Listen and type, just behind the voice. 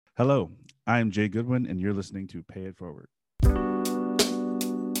Hello, I'm Jay Goodwin, and you're listening to Pay It Forward.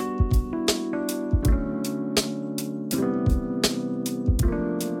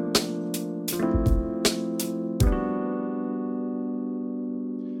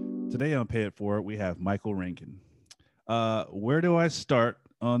 Today on Pay It Forward, we have Michael Rankin. Where do I start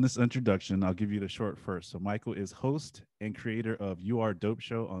on this introduction? I'll give you the short first. So, Michael is host and creator of You Are Dope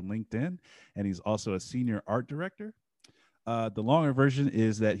Show on LinkedIn, and he's also a senior art director. The longer version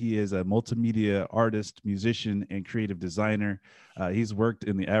is that he is a multimedia artist, musician, and creative designer. He's worked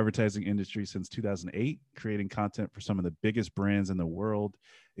in the advertising industry since 2008, creating content for some of the biggest brands in the world,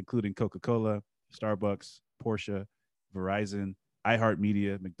 including Coca-Cola, Starbucks, Porsche, Verizon,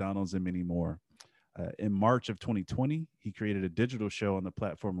 iHeartMedia, McDonald's, and many more. In March of 2020, he created a digital show on the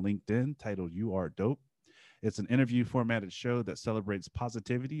platform LinkedIn titled You Are Dope. It's an interview formatted show that celebrates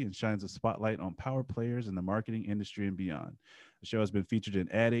positivity and shines a spotlight on power players in the marketing industry and beyond. The show has been featured in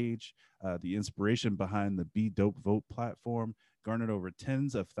Ad Age. The inspiration behind the Be Dope Vote platform garnered over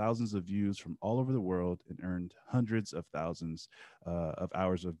tens of thousands of views from all over the world and earned hundreds of thousands of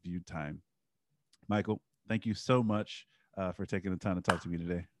hours of viewed time. Michael, thank you so much for taking the time to talk to me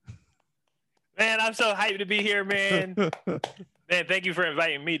today. Man, I'm so hyped to be here, man. Man, thank you for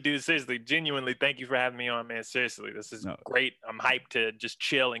inviting me, dude. Seriously, genuinely, thank you for having me on, man. Seriously, this is great. I'm hyped to just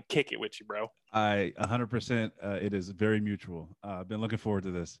chill and kick it with you, bro. I 100%. It is very mutual. I've been looking forward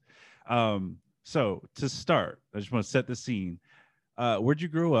to this. So to start, I just want to set the scene. Where'd you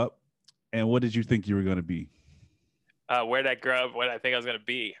grow up, and what did you think you were going to be? Where did I grow up? What I think I was going to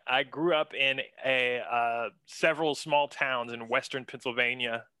be? I grew up in several small towns in Western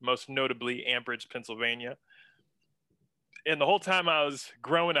Pennsylvania, most notably Ambridge, Pennsylvania. And the whole time I was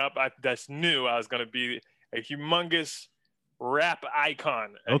growing up, I just knew I was going to be a humongous rap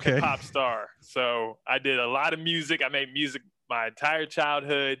icon, a hip hop star. So I did a lot of music. I made music my entire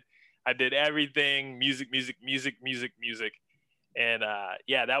childhood. I did everything, music. And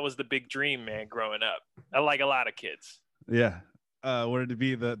yeah, that was the big dream, man, growing up. Like a lot of kids. Yeah. Wanted to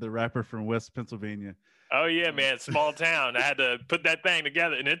be the rapper from West Pennsylvania. Oh yeah, man, small town. I had to put that thing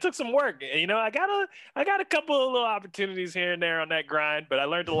together, and it took some work. You know, I got a couple of little opportunities here and there on that grind, but I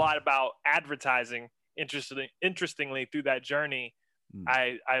learned a lot about advertising. Interestingly, through that journey,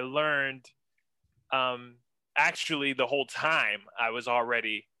 I learned actually the whole time I was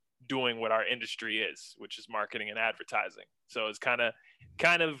already doing what our industry is, which is marketing and advertising. So it's kind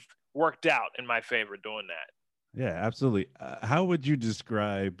of worked out in my favor doing that. Yeah, absolutely. How would you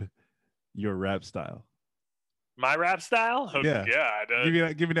describe your rap style? My rap style? Oh, yeah. God.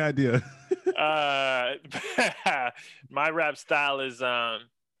 Give me the idea. My rap style is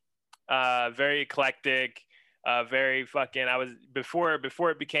very eclectic, very fucking. I was before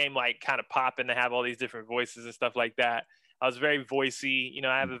it became like kind of popping to have all these different voices and stuff like that. I was very voicey. You know,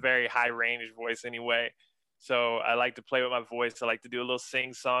 I have a very high range voice anyway. So I like to play with my voice. I like to do a little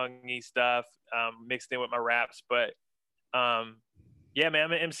sing-songy stuff mixed in with my raps. But yeah, man,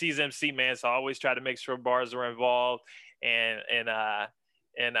 I'm an MC's MC, man. So I always try to make sure bars are involved, and I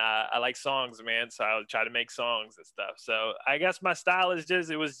like songs, man. So I'll try to make songs and stuff. So I guess my style is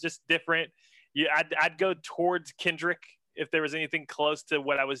it was just different. Yeah, I'd go towards Kendrick if there was anything close to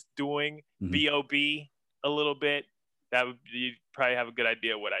what I was doing. B.O.B. a little bit. You'd probably have a good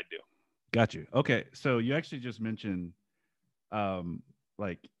idea what I do. Got you. Okay, so you actually just mentioned,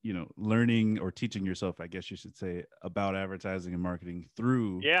 like, you know, learning or teaching yourself, I guess you should say, about advertising and marketing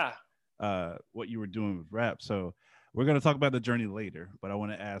through what you were doing with rap. So we're going to talk about the journey later, but I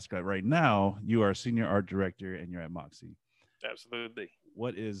want to ask right now, you are a senior art director and you're at Moxie. Absolutely.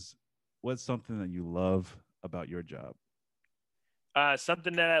 What's something that you love about your job?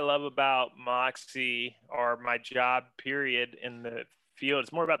 Something that I love about Moxie or my job period in the field.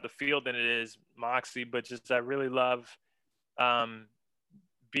 It's more about the field than it is Moxie, but just I really love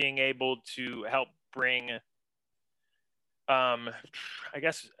being able to help bring I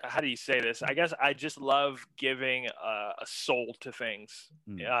guess, how do you say this? I guess I just love giving a soul to things,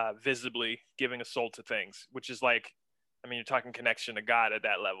 visibly giving a soul to things, which is like, I mean, you're talking connection to God at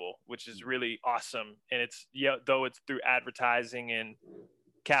that level, which is really awesome. And it's, though it's through advertising and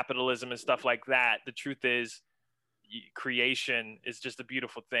capitalism and stuff like that, the truth is creation is just a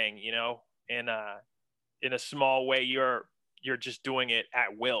beautiful thing, you know, and in a small way, you're just doing it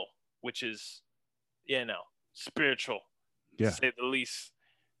at will, which is, you know, spiritual, to say the least,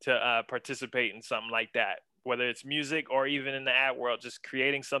 to participate in something like that, whether it's music or even in the ad world, just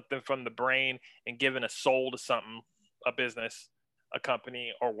creating something from the brain and giving a soul to something, a business, a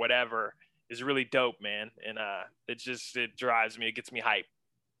company, or whatever, is really dope, man. And it drives me, it gets me hype.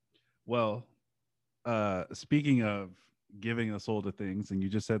 Well, speaking of, giving a soul to things, and you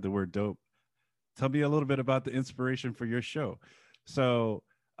just said the word dope. Tell me a little bit about the inspiration for your show. So,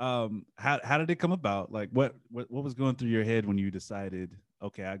 how did it come about? Like, what was going through your head when you decided,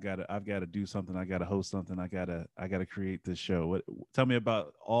 okay, I've got to do something, I got to host something, I got to create this show. Tell me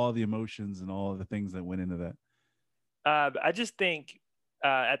about all the emotions and all the things that went into that. I just think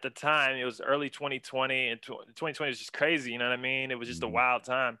at the time it was early 2020, and 2020 was just crazy. You know what I mean? It was just a wild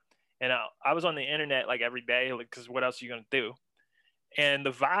time, and I was on the internet like every day, like, because what else are you gonna do? And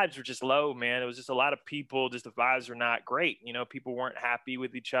the vibes were just low, man. It was just a lot of people. Just the vibes were not great. You know, people weren't happy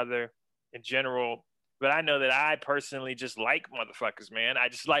with each other in general. But I know that I personally just like motherfuckers, man. I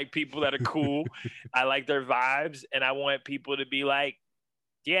just like people that are cool. I like their vibes, and I want people to be like,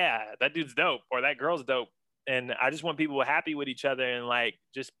 yeah, that dude's dope or that girl's dope. And I just want people happy with each other and like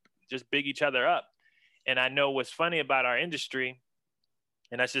just big each other up. And I know what's funny about our industry,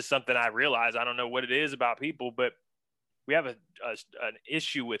 and that's just something I realize. I don't know what it is about people, but we have an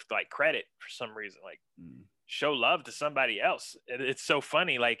issue with like credit for some reason. Like, show love to somebody else. It's so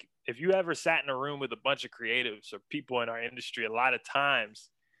funny. Like, if you ever sat in a room with a bunch of creatives or people in our industry, a lot of times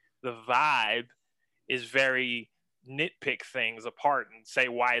the vibe is very nitpick things apart and say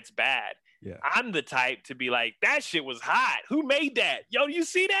why it's bad. Yeah. I'm the type to be like, that shit was hot. Who made that? Yo, you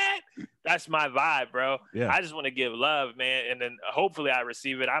see that? That's my vibe, bro. Yeah. I just want to give love, man. And then hopefully I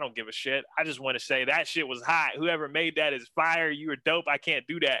receive it. I don't give a shit. I just want to say that shit was hot. Whoever made that is fire. You were dope. I can't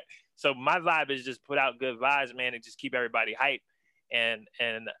do that. So my vibe is just put out good vibes, man, and just keep everybody hyped. And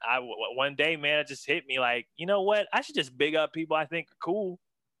one day, man, it just hit me like, you know what? I should just big up people I think are cool.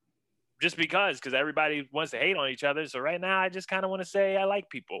 Just because everybody wants to hate on each other. So right now, I just kind of want to say I like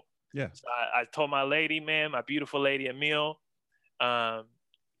people. Yeah. So I told my lady, man, my beautiful lady, Emile,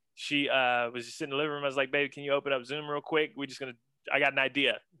 she was just sitting in the living room. I was like, baby, can you open up Zoom real quick? I got an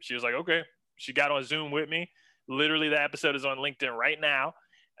idea. She was like, okay. She got on Zoom with me. Literally, the episode is on LinkedIn right now.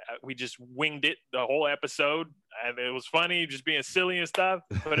 We just winged it the whole episode. And it was funny, just being silly and stuff.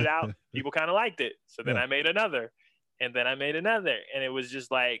 Put it out. People kind of liked it. So then I made another. And then I made another. And it was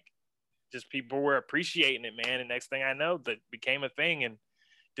just like, just people were appreciating it, man. And next thing I know, that became a thing and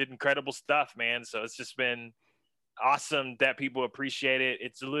did incredible stuff, man. So it's just been awesome that people appreciate it.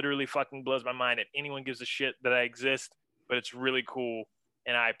 It's literally fucking blows my mind that anyone gives a shit that I exist, but it's really cool.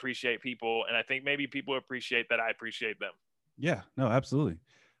 And I appreciate people. And I think maybe people appreciate that I appreciate them. Yeah, no, absolutely.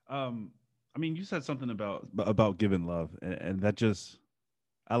 I mean, you said something about giving love, and that just,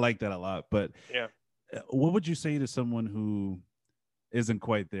 I like that a lot. But yeah, what would you say to someone who isn't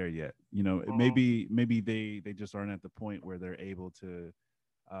quite there yet? You know, maybe they just aren't at the point where they're able to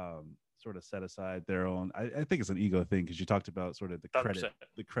sort of set aside their own. I think it's an ego thing, because you talked about sort of the 100%.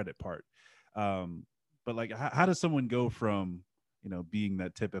 credit part. But like, how does someone go from, you know, being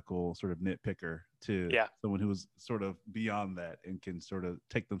that typical sort of nitpicker to someone who's sort of beyond that and can sort of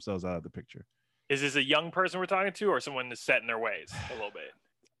take themselves out of the picture? Is this a young person we're talking to, or someone that's set in their ways a little bit?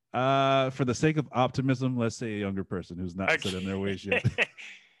 For the sake of optimism, let's say a younger person who's not set in their ways yet.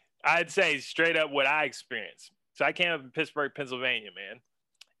 I'd say straight up what I experienced. So I came up in Pittsburgh, Pennsylvania, man.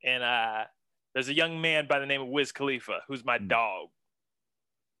 And there's a young man by the name of Wiz Khalifa, who's my dog.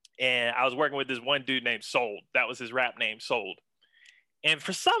 And I was working with this one dude named Sold. That was his rap name, Sold. And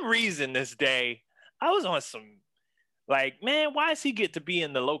for some reason this day, I was on some, like, man, why does he get to be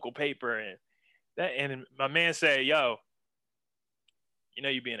in the local paper? And my man said, yo, you know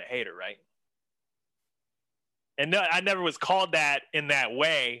you're being a hater, right? And no, I never was called that in that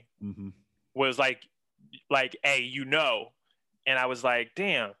way. Mm-hmm. Was like, hey, you know. And I was like,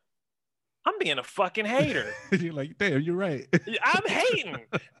 damn, I'm being a fucking hater. You're like, damn, you're right. I'm hating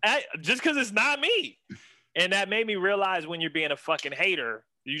just because it's not me. And that made me realize when you're being a fucking hater,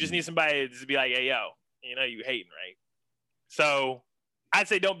 you just need somebody to be like, hey, yo, you know you hating, right? So I'd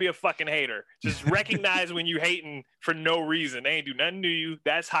say don't be a fucking hater. Just recognize when you hating for no reason. They ain't do nothing to you.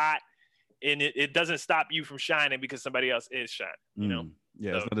 That's hot. And it doesn't stop you from shining because somebody else is shining, you know?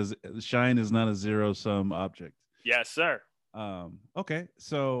 Yeah, so, shine is not a zero-sum object. Yes, sir. Okay,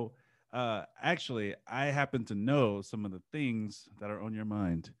 so actually, I happen to know some of the things that are on your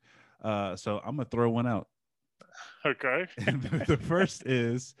mind. So I'm going to throw one out. Okay. And the first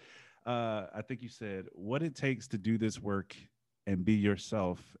is, I think you said, what it takes to do this work and be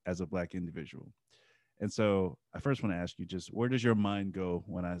yourself as a Black individual. And so I first want to ask you, just where does your mind go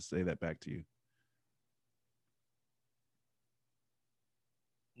when I say that back to you?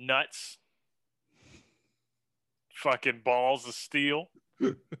 Nuts. Fucking balls of steel.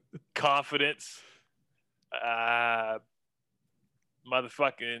 Confidence.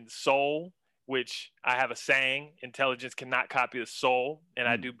 Motherfucking soul, which I have a saying, intelligence cannot copy the soul. And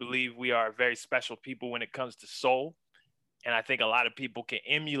I do believe we are very special people when it comes to soul. And I think a lot of people can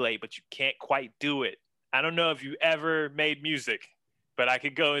emulate, but you can't quite do it. I don't know if you ever made music, but I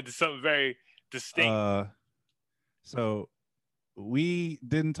could go into something very distinct. So we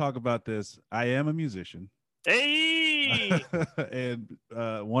didn't talk about this. I am a musician. Hey, and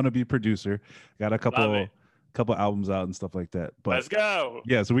wannabe producer. Got a couple albums out and stuff like that. But let's go.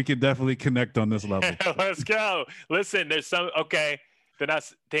 yeah, so we can definitely connect on this level. Let's go. Listen, there's some okay. Then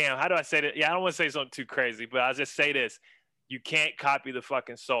damn. How do I say that? Yeah, I don't want to say something too crazy, but I'll just say this: you can't copy the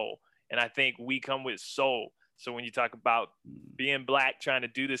fucking soul, and I think we come with soul. So when you talk about being black, trying to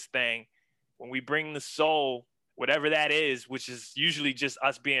do this thing, when we bring the soul, whatever that is, which is usually just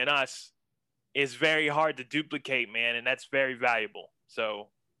us being us, is very hard to duplicate, man, and that's very valuable. So,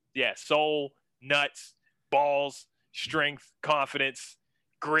 yeah, soul, nuts, balls, strength, confidence,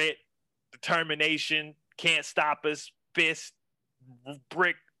 grit, determination, can't stop us, fist,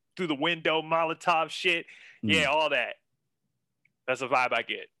 brick through the window, Molotov shit. Yeah, all that. That's a vibe I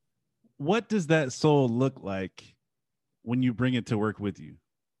get. What does that soul look like when you bring it to work with you?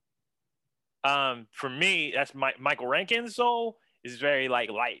 For me, that's Michael Rankin's soul is very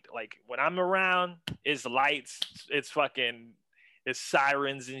like light. Like when I'm around, it's lights, it's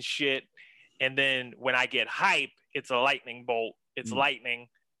sirens and shit. And then when I get hype, it's a lightning bolt. It's lightning,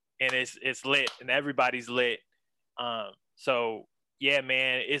 and it's lit, and everybody's lit. So yeah,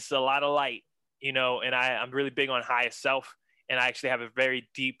 man, it's a lot of light, you know. And I'm really big on highest self, and I actually have a very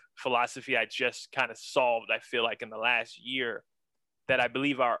deep philosophy I just kind of solved. I feel like in the last year that I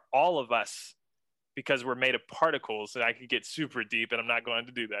believe are all of us, because we're made of particles, and I could get super deep, and I'm not going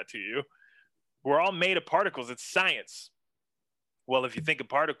to do that to you. We're all made of particles. It's science. Well, if you think of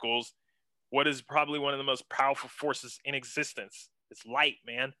particles, what is probably one of the most powerful forces in existence? It's light,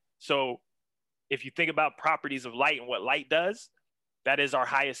 man. So if you think about properties of light and what light does, that is our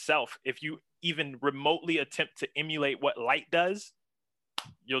highest self. If you even remotely attempt to emulate what light does,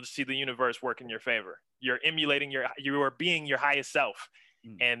 you'll see the universe work in your favor. You're emulating you are being your highest self.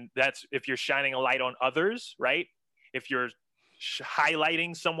 And that's if you're shining a light on others, right? If you're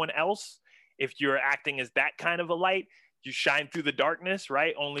highlighting someone else, if you're acting as that kind of a light, you shine through the darkness,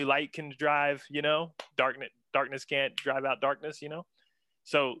 right? Only light can drive, you know, darkness can't drive out darkness, you know?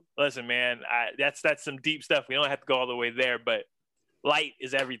 So listen, man, that's some deep stuff. We don't have to go all the way there, but light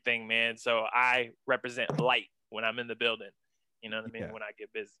is everything, man. So I represent light when I'm in the building. You know what I mean? Yeah. When I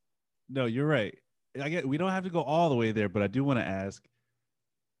get busy. No, you're right. We don't have to go all the way there, but I do want to ask,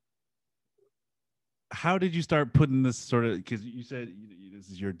 how did you start putting this sort of, because you said this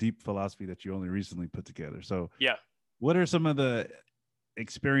is your deep philosophy that you only recently put together. So yeah, what are some of the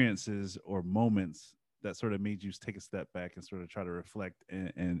experiences or moments that sort of made you take a step back and sort of try to reflect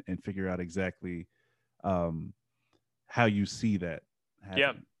and figure out exactly how you see that happening?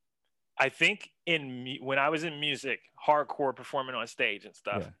 Yeah, I think when I was in music, hardcore performing on stage and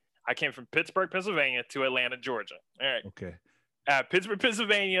stuff, I came from Pittsburgh, Pennsylvania to Atlanta, Georgia. All right. Okay. Pittsburgh,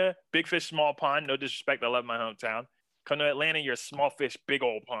 Pennsylvania, big fish, small pond. No disrespect, I love my hometown. Come to Atlanta, you're a small fish, big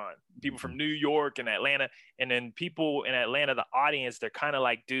old pond. People from New York and Atlanta, and then people in Atlanta, the audience, they're kind of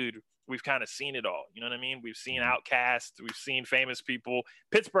like, dude, we've kind of seen it all. You know what I mean? We've seen Outkast, we've seen famous people.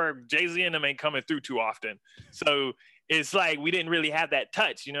 Pittsburgh, Jay-Z and them ain't coming through too often. So it's like we didn't really have that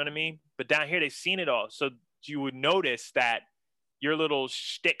touch, you know what I mean? But down here, they've seen it all. So you would notice that your little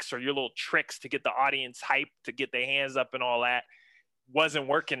shticks or your little tricks to get the audience hyped, to get their hands up and all that wasn't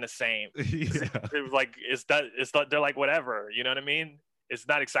working the same. Yeah. It was like, they're like, whatever, you know what I mean? It's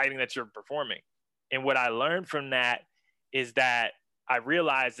not exciting that you're performing. And what I learned from that is that I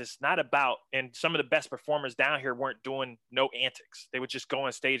realized it's not about, and some of the best performers down here weren't doing no antics. They would just go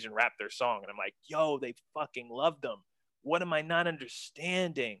on stage and rap their song. And I'm like, yo, they fucking loved them. What am I not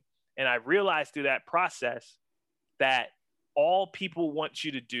understanding? And I realized through that process that all people want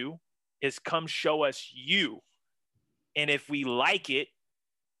you to do is come show us you. And if we like it,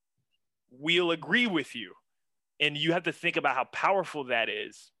 we'll agree with you. And you have to think about how powerful that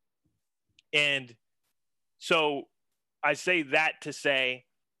is. And so I say that to say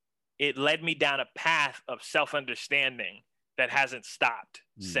it led me down a path of self-understanding that hasn't stopped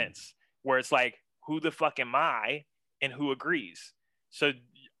since, where it's like, who the fuck am I and who agrees? So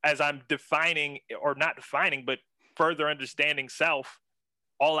as I'm defining, or not defining, but further understanding self,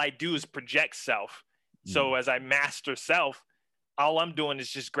 all I do is project self. So as I master self, all I'm doing is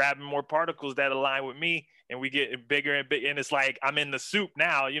just grabbing more particles that align with me, and we get bigger and bigger. And it's like I'm in the soup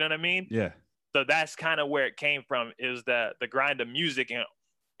now. You know what I mean? Yeah. So that's kind of where it came from, is the grind of music and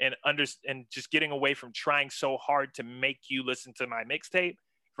just getting away from trying so hard to make you listen to my mixtape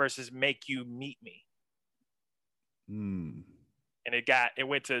versus make you meet me. And that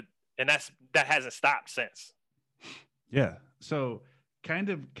hasn't stopped since. Yeah. So kind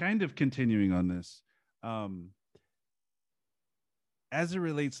of continuing on this, um, as it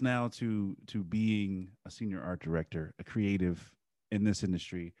relates now to being a senior art director, a creative in this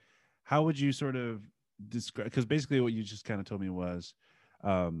industry, how would you sort of describe? Because basically, what you just kind of told me was,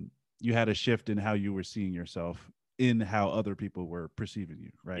 um, you had a shift in how you were seeing yourself in how other people were perceiving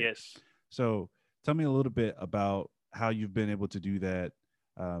you, right? Yes. So, tell me a little bit about how you've been able to do that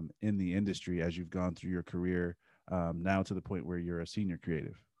in the industry as you've gone through your career, now to the point where you're a senior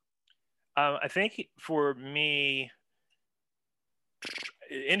creative. I think for me,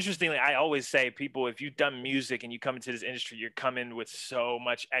 interestingly, I always say people, if you've done music and you come into this industry, you're coming with so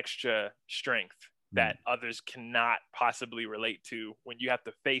much extra strength Mm. that others cannot possibly relate to when you have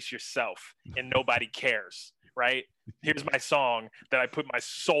to face yourself and nobody cares, right? Here's my song that I put my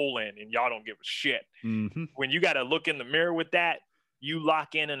soul in and y'all don't give a shit. Mm-hmm. When you got to look in the mirror with that, you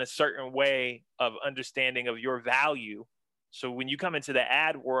lock in a certain way of understanding of your value. So when you come into the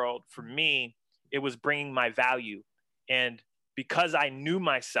ad world, for me, it was bringing my value. And because I knew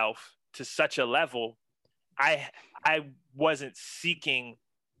myself to such a level, I I wasn't seeking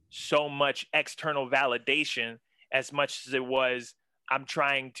so much external validation as much as it was I'm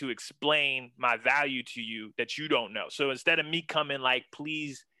trying to explain my value to you that you don't know. So instead of me coming like,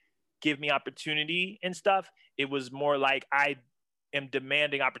 please give me opportunity and stuff, it was more like I am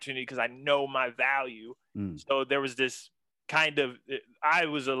demanding opportunity because I know my value. Mm. So there was this kind of, I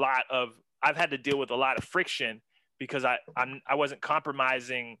was a lot of, I've had to deal with a lot of friction because I wasn't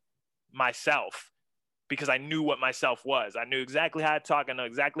compromising myself because I knew what myself was. I knew exactly how I talk. I know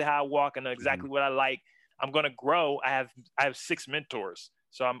exactly how I walk. I know exactly what I like. I'm going to grow. I have 6 mentors.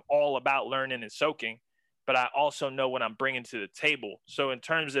 So I'm all about learning and soaking, but I also know what I'm bringing to the table. So in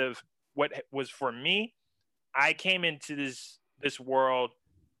terms of what was for me, I came into this world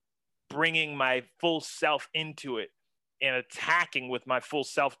bringing my full self into it and attacking with my full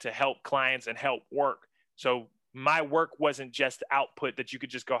self to help clients and help work. So my work wasn't just output that you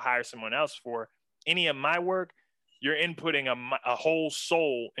could just go hire someone else for. Any of my work, you're inputting a whole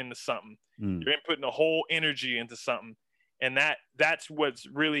soul into something. Mm. You're inputting a whole energy into something. And that's what's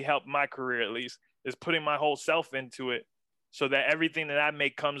really helped my career, at least, is putting my whole self into it so that everything that I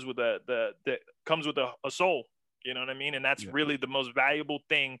make comes with a soul. You know what I mean? And that's Yeah. really the most valuable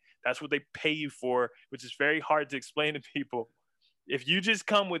thing. That's what they pay you for, which is very hard to explain to people. If you just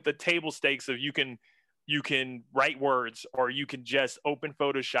come with the table stakes of you can write words or you can just open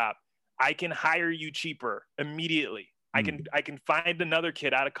Photoshop, I can hire you cheaper immediately. I can find another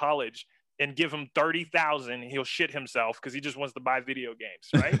kid out of college and give him 30,000. He'll shit himself because he just wants to buy video games,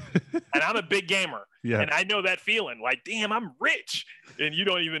 right? And I'm a big gamer, Yeah. and I know that feeling. Like, damn, I'm rich, and you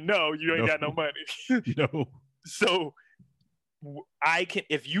don't even know you ain't got no money. No. So I can,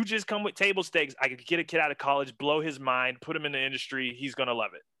 if you just come with table stakes, I could get a kid out of college, blow his mind, put him in the industry. He's gonna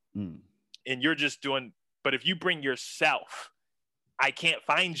love it. Mm. And you're just doing. But if you bring yourself, I can't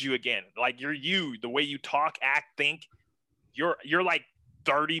find you again. Like you're you, the way you talk, act, think. You're like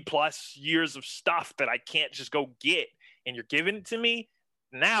 30 plus years of stuff that I can't just go get, and you're giving it to me.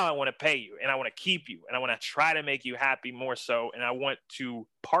 Now I want to pay you, and I want to keep you, and I want to try to make you happy more so, and I want to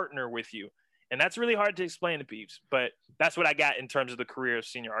partner with you. And that's really hard to explain to peeps, but that's what I got in terms of the career of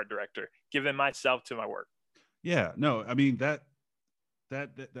senior art director, giving myself to my work. Yeah. No, I mean that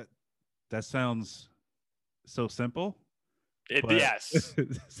sounds so simple. Yes.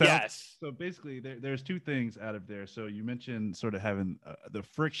 Yes. So basically, there's two things out of there. So you mentioned sort of having the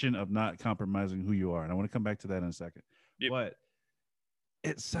friction of not compromising who you are, and I want to come back to that in a second. Yep. But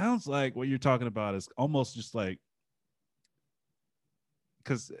it sounds like what you're talking about is almost just like,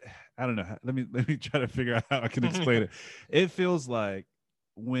 because I don't know. Let me try to figure out how I can explain it. It feels like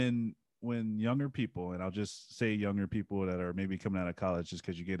when younger people, and I'll just say younger people that are maybe coming out of college, just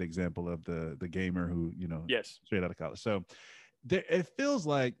because you get an example of the gamer who Yes. straight out of college. So it feels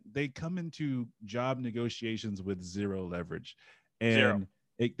like they come into job negotiations with zero leverage, and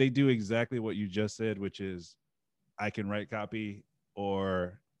they do exactly what you just said, which is I can write copy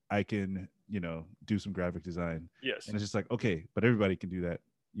or I can do some graphic design. Yes. And it's just like, okay, but everybody can do that.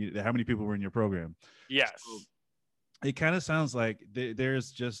 How many people were in your program? Yes. So it kind of sounds like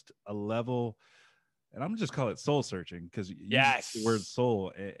there's just a level, and I'm gonna just call it soul searching, because yes, the word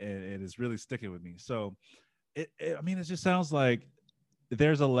soul, and it is really sticking with me. So I mean, it just sounds like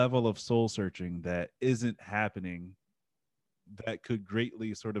there's a level of soul searching that isn't happening that could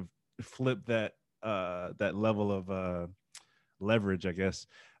greatly sort of flip that level of leverage, I guess,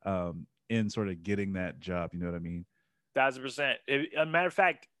 in sort of getting that job. You know what I mean? 1,000%. A matter of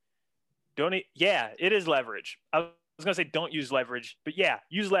fact, it is leverage. I was gonna say don't use leverage, but yeah,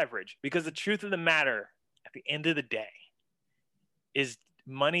 use leverage, because the truth of the matter, at the end of the day, is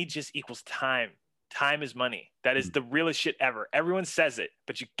money just equals time. Time is money. That is the realest shit ever. Everyone says it,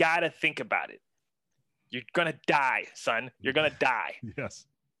 but you gotta think about it. You're gonna die, son. You're gonna die. Yes.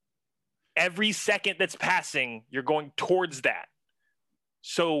 Every second that's passing, you're going towards that.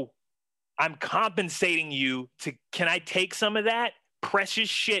 So I'm compensating you to, can I take some of that precious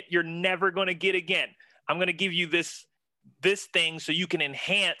shit you're never going to get again? I'm going to give you this thing so you can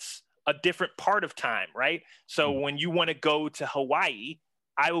enhance a different part of time, right? So when you want to go to Hawaii,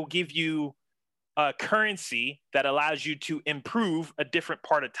 I will give you a currency that allows you to improve a different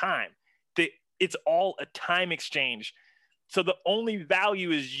part of time. It's all a time exchange. So the only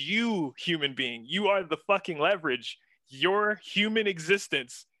value is you, human being. You are the fucking leverage. Your human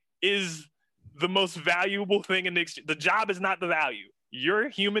existence is the most valuable thing in the job is not the value. Your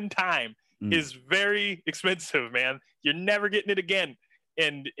human time is very expensive, man. You're never getting it again.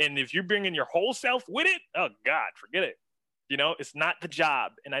 And if you're bringing your whole self with it, oh God, forget it. You know, it's not the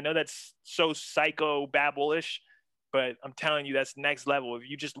job. And I know that's so psycho babble-ish, but I'm telling you, that's next level. If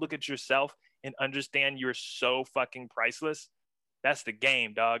you just look at yourself and understand you're so fucking priceless, that's the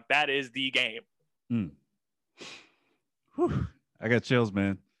game, dog. That is the game. Whew. I got chills,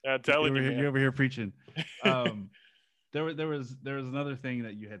 man. I'm telling you, man. You're over here preaching. There was another thing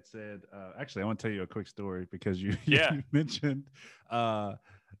that you had said. Actually, I want to tell you a quick story because you mentioned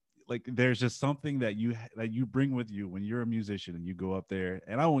like there's just something that you bring with you when you're a musician and you go up there.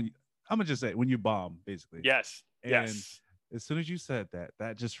 And I'm gonna just say when you bomb, basically. Yes. And yes. As soon as you said that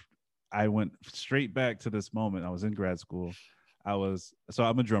I went straight back to this moment. I was in grad school. I'm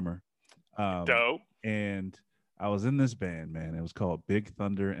a drummer. Dope. And I was in this band, man. It was called Big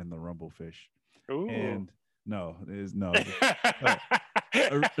Thunder and the Rumblefish. Ooh. And no.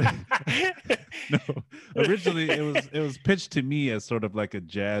 Originally it was pitched to me as sort of like a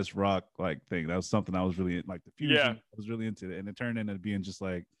jazz rock like thing. That was something I was really like the fusion. Yeah. I was really into it, and it turned into being just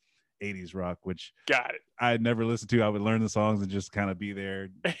like 80s rock, which got it. I had never listened to. I would learn the songs and just kind of be there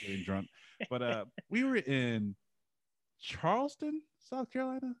getting drunk. But we were in Charleston, South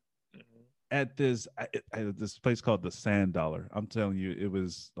Carolina, at this place called the Sand Dollar. I'm telling you, it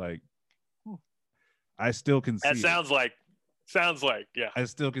was like I still can see that. Sounds like, yeah. I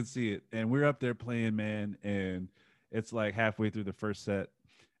still can see it. And we're up there playing, man, and it's like halfway through the first set,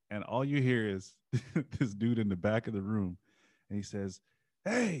 and all you hear is this dude in the back of the room, and he says,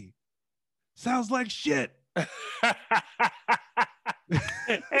 "Hey, sounds like shit."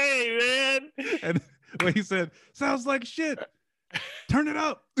 Hey, man. And when he said, "Sounds like shit, turn it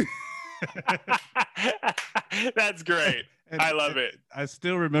up." That's great. I love it. I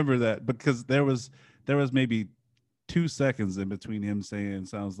still remember that because there was maybe 2 seconds in between him saying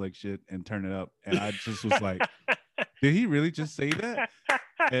 "sounds like shit" and "turn it up," and I just was like, "Did he really just say that?"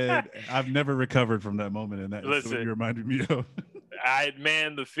 And I've never recovered from that moment, and that's what you reminded me of.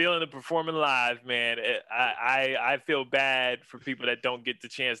 The feeling of performing live, man. I feel bad for people that don't get the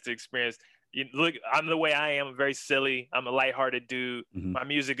chance to experience. Look, I'm the way I am. I'm very silly. I'm a lighthearted dude. Mm-hmm. My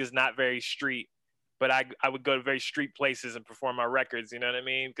music is not very street, but I would go to very street places and perform my records. You know what I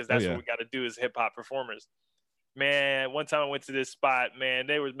mean? Because that's what we got to do as hip hop performers. Man, one time I went to this spot, man,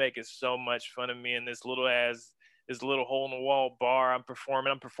 they were making so much fun of me in this little hole in the wall bar. I'm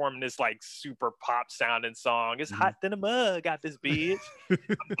performing this like super pop sounding song. It's hot than a mug, got this bitch. I'm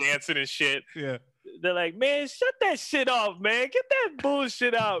dancing and shit. Yeah. They're like, man, shut that shit off, man. Get that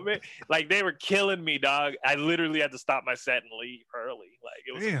bullshit out, man. Like they were killing me, dog. I literally had to stop my set and leave early. Like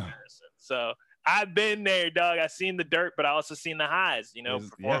it was embarrassing. So I've been there, dog. I've seen the dirt, but I also seen the highs,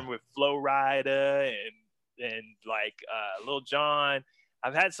 performing with Flo Rida and like Lil Jon.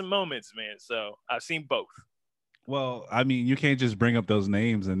 I've had some moments, man. So I've seen both. Well, I mean, you can't just bring up those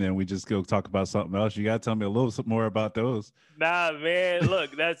names and then we just go talk about something else. You got to tell me a little more about those. Nah, man.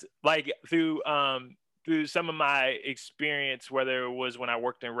 Look, that's like through some of my experience, whether it was when I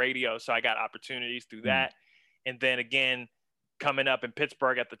worked in radio, so I got opportunities through that. And then again, coming up in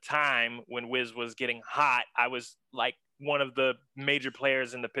Pittsburgh at the time when Wiz was getting hot, I was like one of the major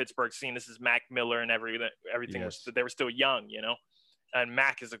players in the Pittsburgh scene. This is Mac Miller and everything was, they were still young, and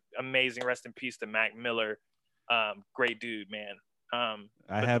Mac is amazing. Rest in peace to Mac Miller. Great dude, man.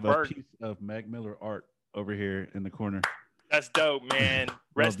 I have a piece of Mac Miller art over here in the corner. That's dope, man.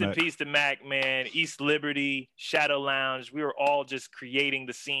 Rest in peace to Mac, man. East Liberty, Shadow Lounge. We were all just creating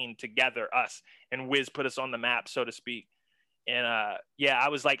the scene together, us, and Wiz put us on the map, so to speak. And I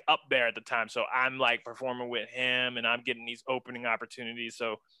was like up there at the time. So I'm like performing with him and I'm getting these opening opportunities.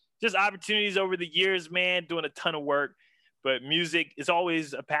 So just opportunities over the years, man, doing a ton of work. But music is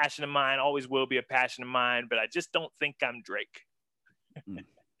always a passion of mine, always will be a passion of mine. But I just don't think I'm Drake.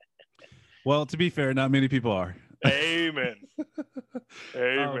 Well, to be fair, not many people are. Amen.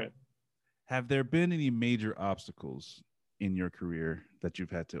 Amen. Have there been any major obstacles in your career that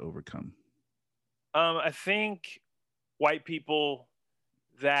you've had to overcome? I think white people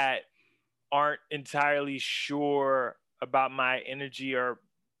that aren't entirely sure about my energy or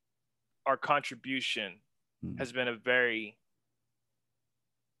our contribution has been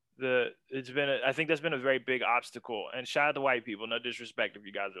I think that's been a very big obstacle. And shout out to white people, no disrespect if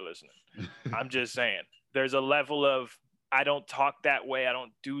you guys are listening. I'm just saying there's a level of, I don't talk that way, I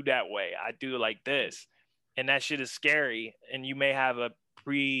don't do that way, I do it like this. And that shit is scary. And you may have a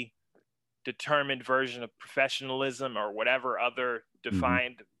predetermined version of professionalism or whatever other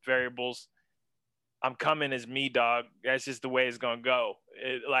defined variables. I'm coming as me, dog. That's just the way it's gonna go.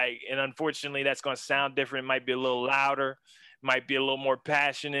 And unfortunately, that's gonna sound different. It might be a little louder, might be a little more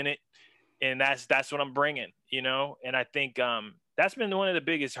passion in it, and that's what I'm bringing, you know. And I think that's been one of the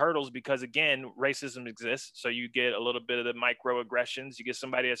biggest hurdles because again, racism exists. So you get a little bit of the microaggressions. You get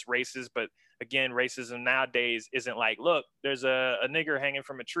somebody that's racist, but again, racism nowadays isn't like, look, there's a nigger hanging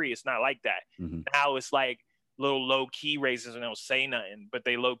from a tree. It's not like that. Now it's like little low key racism. They don't say nothing, but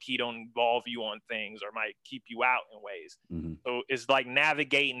they low key don't involve you on things or might keep you out in ways. So it's like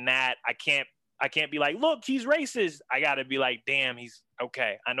navigating that. I can't be like, look, he's racist. I got to be like, damn, he's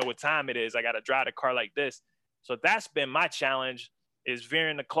okay. I know what time it is. I got to drive the car like this. So that's been my challenge, is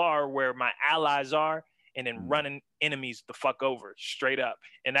veering the car where my allies are and then running enemies the fuck over straight up.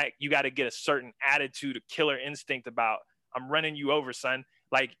 And that you got to get a certain attitude, a killer instinct about, I'm running you over, son.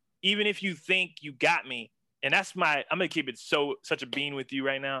 Like, even if you think you got me, and I'm going to keep it such a bean with you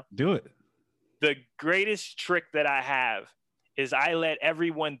right now. Do it. The greatest trick that I have is I let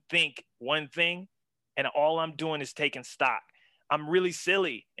everyone think one thing, and all I'm doing is taking stock. I'm really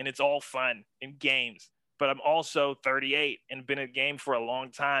silly, and it's all fun in games, but I'm also 38 and been in the game for a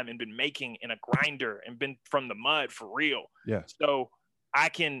long time and been making in a grinder and been from the mud for real. Yeah. So I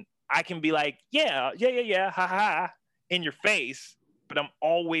can be like, yeah, ha ha, in your face, but I'm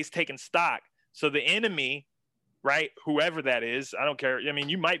always taking stock. So the enemy, right, whoever that is, I don't care. I mean,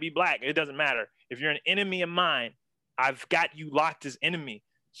 you might be black. It doesn't matter. If you're an enemy of mine, I've got you locked as enemy.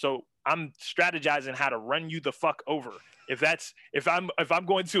 So I'm strategizing how to run you the fuck over. If I'm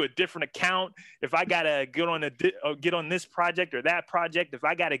going to a different account, if I gotta get on this project or that project, if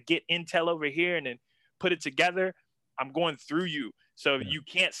I gotta get intel over here and then put it together, I'm going through you. So you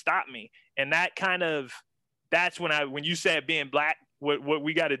can't stop me. And that's when you said being black, what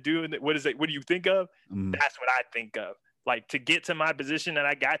we got to do, and what do you think of? That's what I think of. Like, to get to my position that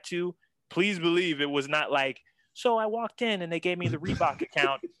I got to, please believe it was not like, so I walked in and they gave me the Reebok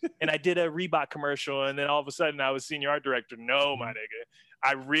account and I did a Reebok commercial and then all of a sudden I was senior art director. No, my nigga.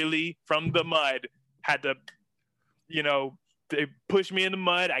 I really, from the mud, had to, they pushed me in the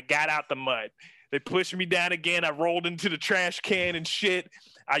mud. I got out the mud. They pushed me down again. I rolled into the trash can and shit.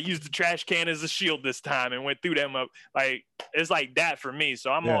 I used the trash can as a shield this time and went through them up. Like, it's like that for me.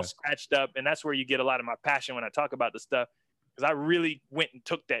 So I'm all scratched up, and that's where you get a lot of my passion when I talk about the stuff, because I really went and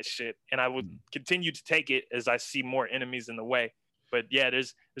took that shit, and I would continue to take it as I see more enemies in the way. But yeah,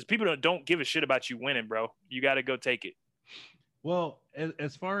 there's people that don't give a shit about you winning, bro. You got to go take it. Well,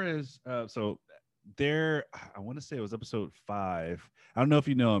 as far as I want to say it was episode 5. I don't know if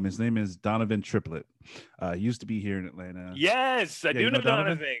you know him. His name is Donovan Triplett. He used to be here in Atlanta. Yes, I do know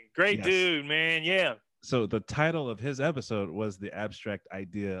Donovan. Great dude, man. Yeah. So the title of his episode was The Abstract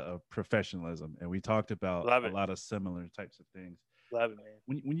Idea of Professionalism. And we talked about a lot of similar types of things. Love it,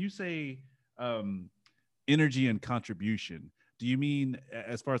 man. When you say energy and contribution, do you mean,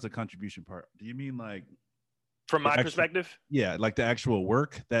 as far as the contribution part, do you mean like, from my perspective? Yeah, like the actual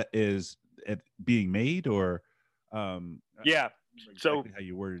work that is being made, or yeah. Exactly how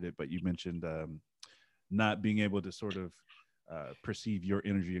you worded it, but you mentioned not being able to sort of perceive your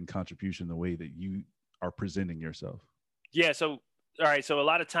energy and contribution the way that you are presenting yourself. Yeah. So, all right. So a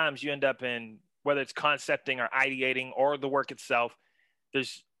lot of times you end up in, whether it's concepting or ideating or the work itself,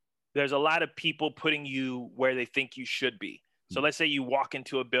 there's a lot of people putting you where they think you should be. So let's say you walk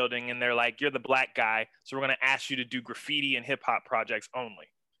into a building and they're like, you're the black guy, so we're going to ask you to do graffiti and hip hop projects only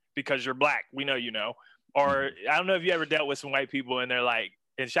because you're black. We know you know. Or I don't know if you ever dealt with some white people and they're like,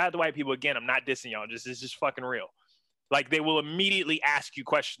 and shout out to white people again, I'm not dissing y'all, it's just fucking real. Like, they will immediately ask you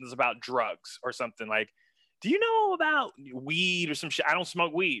questions about drugs or something like, do you know about weed or some shit? I don't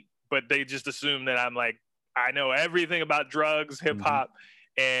smoke weed, but they just assume that I'm like, I know everything about drugs, hip hop,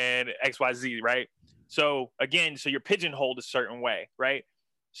 and XYZ, right? So again, so you're pigeonholed a certain way, right?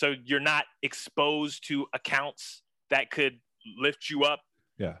 So you're not exposed to accounts that could lift you up,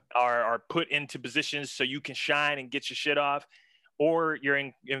 or put into positions so you can shine and get your shit off. or you're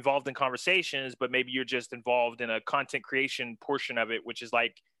involved in conversations, but maybe you're just involved in a content creation portion of it, which is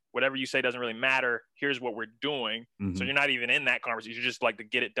like, whatever you say doesn't really matter. Here's what we're doing. Mm-hmm. So you're not even in that conversation. You're just like the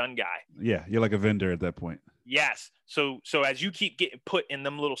get it done guy. Yeah. You're like a vendor at that point. Yes. So as you keep getting put in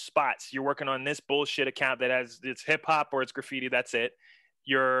them little spots, you're working on this bullshit account that has it's hip hop or it's graffiti. That's it.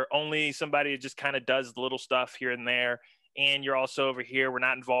 You're only somebody that just kind of does little stuff here and there. And you're also over here. We're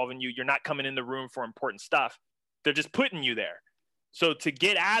not involving you. You're not coming in the room for important stuff. They're just putting you there. So to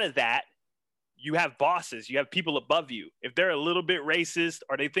get out of that, you have bosses, you have people above you. If they're a little bit racist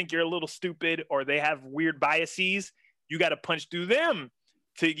or they think you're a little stupid or they have weird biases, you got to punch through them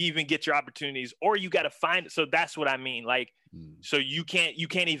to even get your opportunities, or you got to find. So that's what I mean. Like, so you can't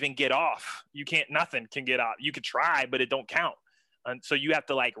even get off. Nothing can get off. You could try, but it don't count. And so you have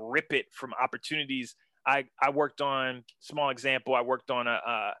to like rip it from opportunities. I worked on, small example, I worked on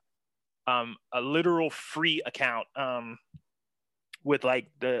a literal free account, with like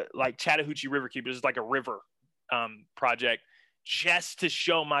Chattahoochee River Keepers. It's like a river project, just to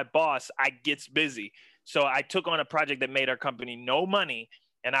show my boss I gets busy. So I took on a project that made our company no money,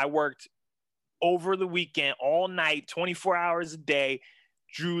 and I worked over the weekend all night, 24 hours a day,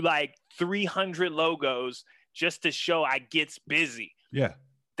 drew like 300 logos just to show I gets busy. Yeah.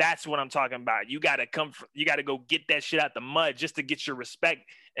 That's what I'm talking about. You got to go get that shit out the mud just to get your respect.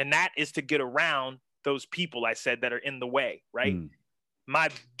 And that is to get around those people I said that are in the way, right?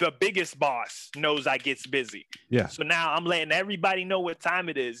 The biggest boss knows I gets busy. Yeah. So now I'm letting everybody know what time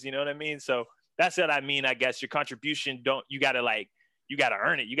it is. You know what I mean? So that's what I mean. I guess your contribution you got to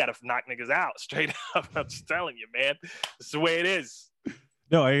earn it. You got to knock niggas out straight up. I'm just telling you, man, it's the way it is.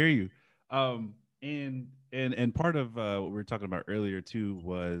 No, I hear you. And part of what we were talking about earlier too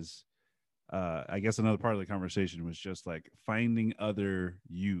was, I guess another part of the conversation was just like finding other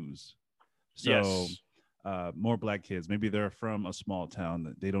yous. So, yes. More Black kids, maybe they're from a small town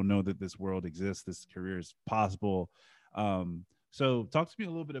that they don't know that this world exists, this career is possible. So talk to me a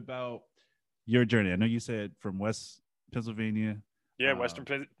little bit about your journey. I know you said from West Pennsylvania. Yeah, Western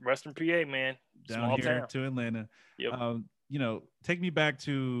PA, man. Down small here town. to Atlanta. Yep. Take me back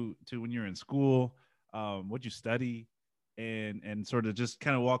to when you're in school, what you study, and sort of just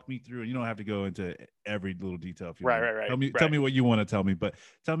kind of walk me through. You don't have to go into every little detail. If you right. Tell me what you want to tell me, but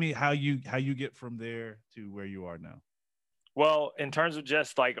tell me how you get from there to where you are now. Well, in terms of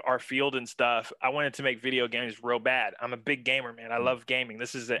just like our field and stuff, I wanted to make video games real bad. I'm a big gamer, man. I love gaming.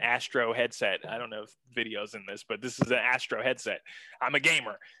 This is an Astro headset. I don't know if video's in this, but this is an Astro headset. I'm a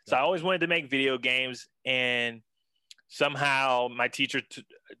gamer. So I always wanted to make video games, and somehow my teacher,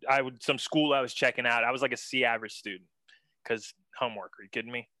 some school I was checking out, I was like a C average student because homework. Are you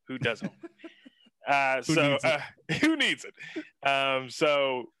kidding me? Who does homework? Who needs it?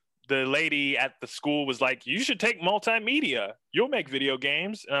 So the lady at the school was like, you should take multimedia. You'll make video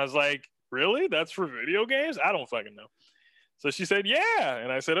games. And I was like, really? That's for video games? I don't fucking know. So she said, yeah.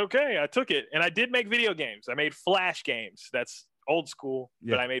 And I said, okay. I took it. And I did make video games. I made Flash games. That's old school,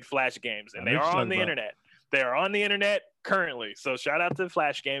 but I made Flash games. And they are on the internet. They are on the internet currently. So shout out to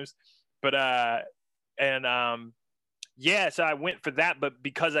Flash games. But, so I went for that. But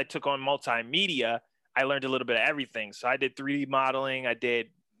because I took on multimedia, I learned a little bit of everything. So I did 3D modeling. I did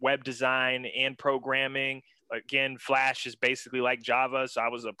web design and programming. Again, Flash is basically like Java. So I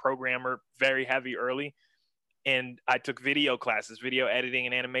was a programmer, very heavy early. And I took video classes, video editing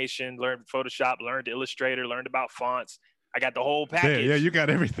and animation, learned Photoshop, learned Illustrator, learned about fonts. I got the whole package. Yeah, you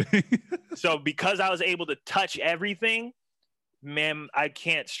got everything. So because I was able to touch everything, man, I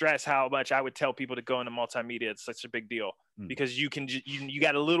can't stress how much I would tell people to go into multimedia. It's such a big deal because you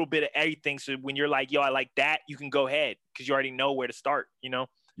got a little bit of everything. So when you're like, yo, I like that, you can go ahead because you already know where to start, you know?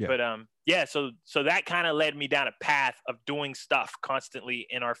 Yeah. But so that kind of led me down a path of doing stuff constantly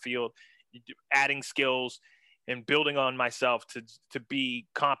in our field, adding skills and building on myself to be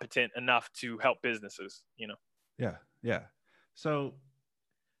competent enough to help businesses, you know? Yeah. So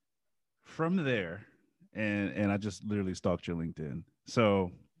from there, and I just literally stalked your LinkedIn.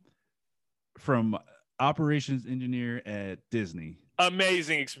 So from operations engineer at Disney.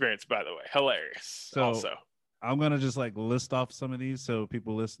 Amazing experience, by the way. Hilarious. So also, I'm going to just like list off some of these so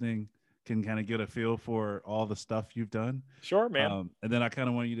people listening can kind of get a feel for all the stuff you've done. Sure, man. And then I kind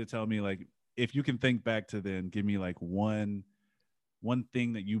of want you to tell me, like, if you can think back to then, give me like one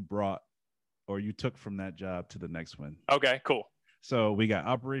thing that you brought or you took from that job to the next one. Okay, cool. So we got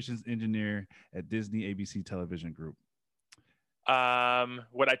operations engineer at Disney ABC Television Group.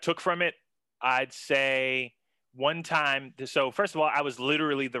 What I took from it, I'd say one time. So first of all, I was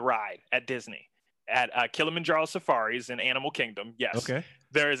literally the ride at Disney at Kilimanjaro Safaris in Animal Kingdom. Yes. Okay.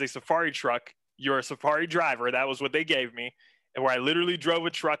 There is a safari truck. You're a safari driver. That was what they gave me. and where I literally drove a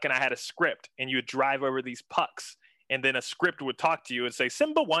truck and I had a script, and you would drive over these pucks. And then a script would talk to you and say,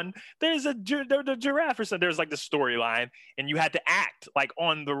 Simba 1, there's a giraffe or something. There's like the storyline, and you had to act like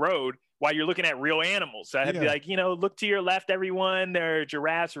on the road while you're looking at real animals. So I had to be like, look to your left, everyone. There are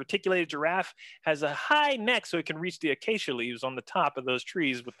giraffes. Reticulated giraffe has a high neck so it can reach the acacia leaves on the top of those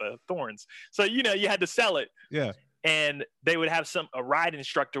trees with the thorns. So, you had to sell it. Yeah. And they would have a ride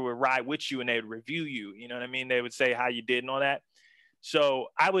instructor would ride with you, and they would review you. You know what I mean? They would say how you did and all that. So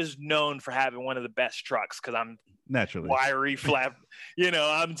I was known for having one of the best trucks because I'm naturally wiry, flat,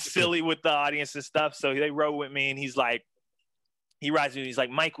 I'm silly with the audience and stuff. So they rode with me, and he rides me, and he's like,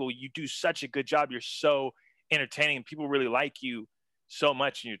 Michael, you do such a good job. You're so entertaining. People really like you so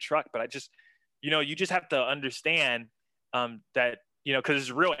much in your truck. But I just, you just have to understand that, because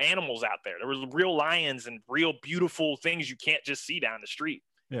there's real animals out there. There was real lions and real beautiful things you can't just see down the street.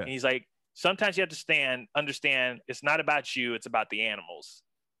 Yeah. And he's like, sometimes you have to understand it's not about you, it's about the animals.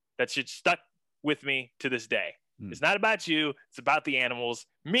 That shit stuck with me to this day. It's not about you, it's about the animals,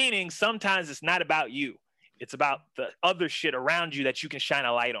 meaning sometimes it's not about you. It's about the other shit around you that you can shine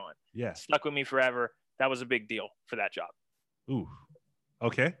a light on. Yeah. Stuck with me forever. That was a big deal for that job. Ooh,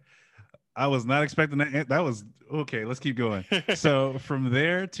 okay. I was not expecting that. That was okay. Let's keep going. So from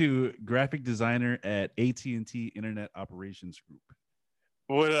there to graphic designer at AT&T Internet Operations Group.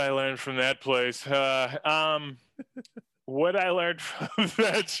 What did I learn from that place? What I learned from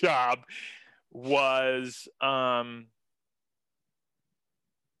that job was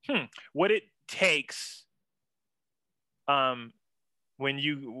what it takes when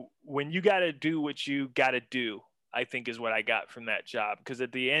you got to do what you got to do, I think is what I got from that job. Because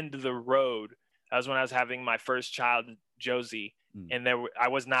at the end of the road, that was when I was having my first child, Josie, and I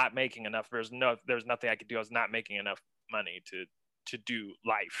was not making enough. There was nothing I could do. I was not making enough money to do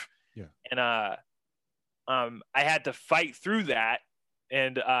life. Yeah. And I had to fight through that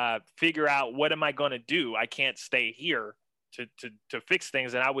and figure out, what am I going to do? I can't stay here to fix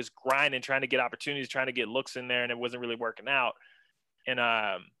things. And I was grinding, trying to get opportunities, trying to get looks in there, and it wasn't really working out. And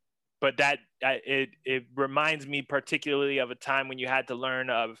but it reminds me particularly of a time when you had to learn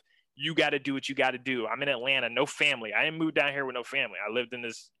of, you got to do what you got to do. I'm in Atlanta, no family. I didn't move down here with no family. I lived in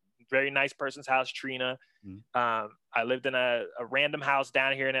this very nice person's house, Trina. I lived in a random house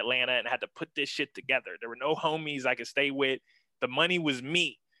down here in Atlanta and had to put this shit together. There were no homies I could stay with. The money was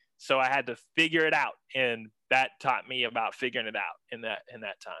me. So I had to figure it out. And that taught me about figuring it out in that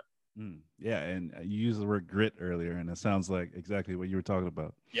time. Yeah. And you used the word grit earlier, and it sounds like exactly what you were talking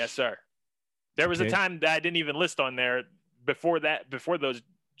about. Yes, sir. There was a time that I didn't even list on there before that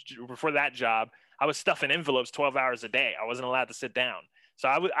job. I was stuffing envelopes 12 hours a day. I wasn't allowed to sit down. So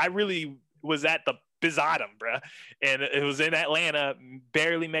I really was at the bottom, bro. And it was in Atlanta,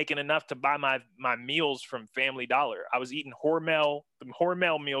 barely making enough to buy my meals from Family Dollar. I was eating the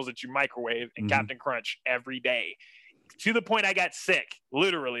Hormel meals that you microwave and Captain Crunch every day, to the point I got sick.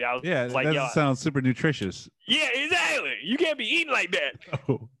 Literally, I was like, that sounds super nutritious. Yeah, exactly. You can't be eating like that.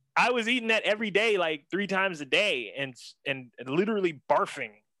 Oh. I was eating that every day, like 3 times a day, and literally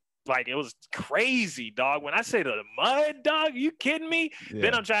barfing. Like, it was crazy, dog. When I say the mud, dog, you kidding me? Yeah.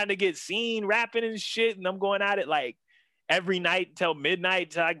 Then I'm trying to get seen rapping and shit, and I'm going at it like every night till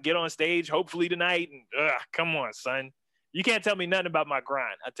midnight till I get on stage, hopefully tonight. And come on, son. You can't tell me nothing about my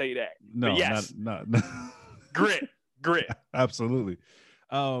grind. I'll tell you that. No, but yes, not. Grit. Absolutely.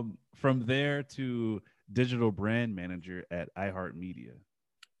 From there to digital brand manager at iHeartMedia.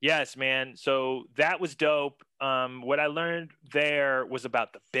 Yes, man. So that was dope. What I learned there was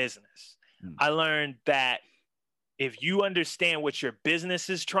about the business. I learned that if you understand what your business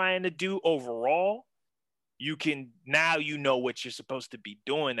is trying to do overall, you know what you're supposed to be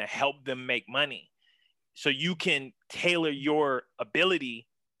doing to help them make money. So you can tailor your ability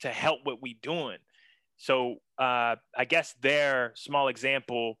to help what we doing. So I guess their small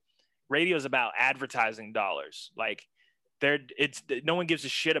example, radio is about advertising dollars. Like, no one gives a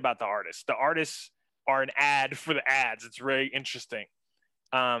shit about the artists. The artists are an ad for the ads. It's very interesting.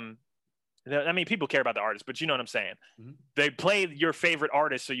 I mean, people care about the artists, but you know what I'm saying. Mm-hmm. They play your favorite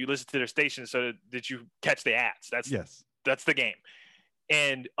artist, so you listen to their station so that you catch the ads. That's the game.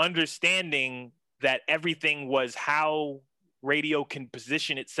 And understanding that everything was how radio can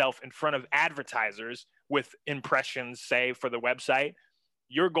position itself in front of advertisers with impressions, say, for the website.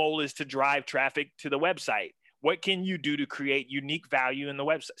 Your goal is to drive traffic to the website. What can you do to create unique value in the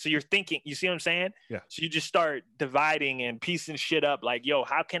website? So you're thinking, you see what I'm saying? Yeah. So you just start dividing and piecing shit up like, yo,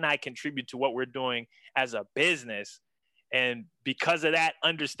 how can I contribute to what we're doing as a business? And because of that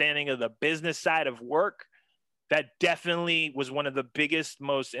understanding of the business side of work, that definitely was one of the biggest,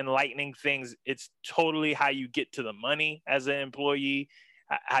 most enlightening things. It's totally how you get to the money as an employee,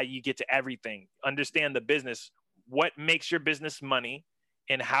 how you get to everything. Understand the business. What makes your business money,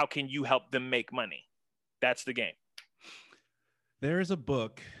 and how can you help them make money? That's the game. There's a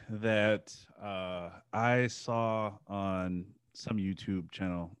book that I saw on some YouTube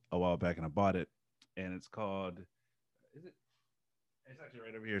channel a while back, and I bought it, and it's called, it's actually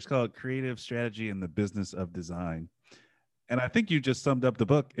right over here. It's called Creative Strategy in the Business of Design. And I think you just summed up the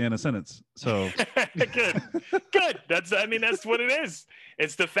book in a sentence. So good. That's what it is.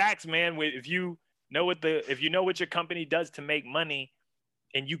 It's the facts, man. If you know what your company does to make money,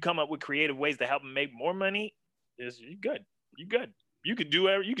 and you come up with creative ways to help them make more money, you're good. You good. You could do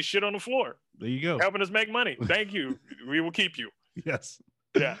whatever. You could shit on the floor. There you go. Helping us make money. Thank you. We will keep you. Yes.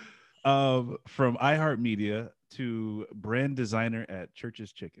 Yeah. From iHeartMedia to brand designer at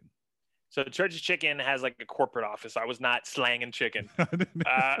Church's Chicken. So Church's Chicken has like a corporate office. I was not slanging chicken. They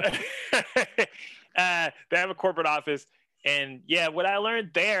have a corporate office. And yeah, what I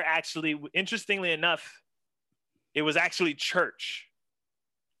learned there, actually, interestingly enough, it was actually church.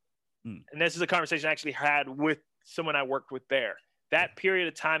 And this is a conversation I actually had with someone I worked with there. That period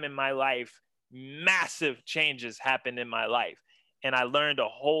of time in my life, massive changes happened in my life. And I learned a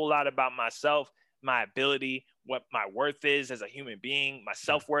whole lot about myself, my ability, what my worth is as a human being, my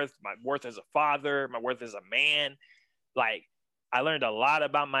self-worth, my worth as a father, my worth as a man. Like, I learned a lot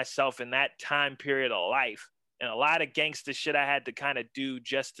about myself in that time period of life, and a lot of gangster shit I had to kind of do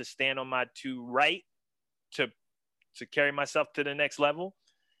just to stand on my two right to carry myself to the next level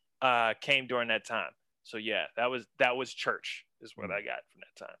came during that time. So yeah, that was church is what I got from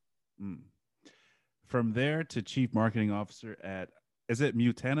that time. From there to chief marketing officer at, is it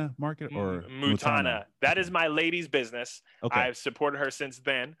Mutana Market or Mutana? That is my lady's business. Okay. I've supported her since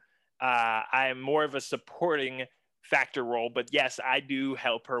then. I am more of a supporting factor role, but yes, I do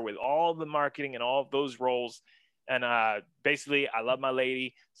help her with all the marketing and all of those roles. And basically, I love my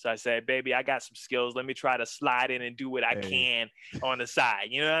lady. So I say, baby, I got some skills. Let me try to slide in and do what I can on the side.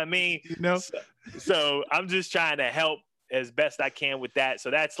 You know what I mean? So I'm just trying to help as best I can with that.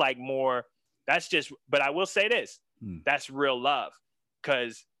 So that's like more, that's just, but I will say this, that's real love.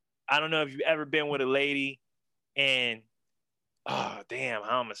 Because I don't know if you've ever been with a lady and, oh, damn,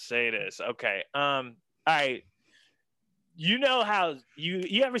 how I'm going to say this? Okay. All right. You know how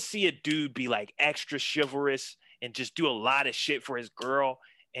you ever see a dude be like extra chivalrous and just do a lot of shit for his girl,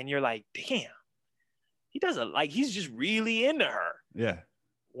 and you're like, damn, he doesn't like, he's just really into her. Yeah.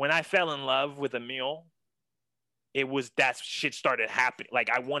 When I fell in love with Emil, that shit started happening. Like,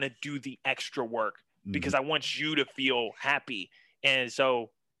 I want to do the extra work because I want you to feel happy. And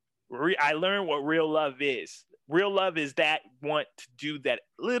so I learned what real love is. Real love is that want to do that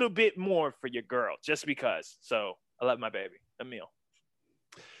little bit more for your girl just because. So I love my baby, Emil.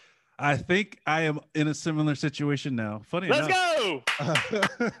 I think I am in a similar situation now. Let's go.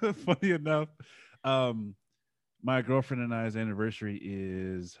 Funny enough, my girlfriend and I's anniversary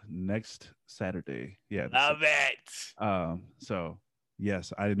is next Saturday. Yeah. Love it. So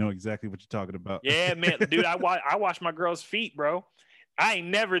yes, I know exactly what you're talking about. Yeah, man, dude, I wash my girl's feet, bro. I ain't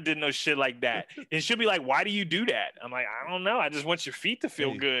never did no shit like that. And she'll be like, "Why do you do that?" I'm like, "I don't know. I just want your feet to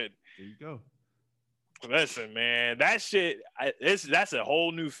feel good." There you go. Listen, man, that shit, that's a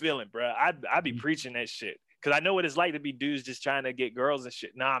whole new feeling, bro. I be preaching that shit because I know what it's like to be dudes just trying to get girls and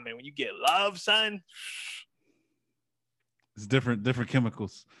shit. Nah, man, when you get love, son, it's different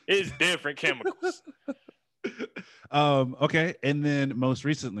chemicals. It's different chemicals. Okay, and then most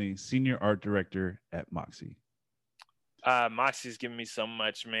recently, senior art director at Moxie. Moxie's giving me so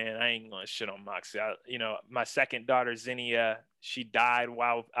much, man. I ain't gonna shit on Moxie. My second daughter, Zinnia, she died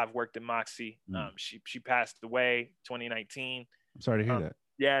while I've worked at Moxie. She passed away 2019. I'm sorry to hear that.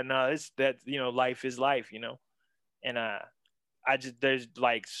 Yeah, no, it's that, life is life, and there's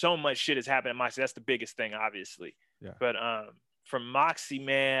like so much shit has happened at Moxie. That's the biggest thing, obviously. Yeah. But from Moxie,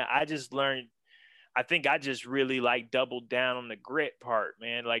 man, I just learned. I think I just really like doubled down on the grit part,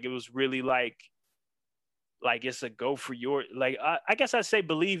 man. Like, it was really like it's a go for your, like, I guess I'd say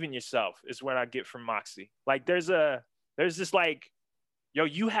believe in yourself is what I get from Moxie. Like, there's this like, yo,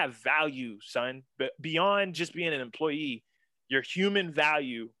 you have value, son, but beyond just being an employee, your human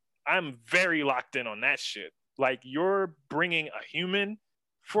value, I'm very locked in on that shit. Like, you're bringing a human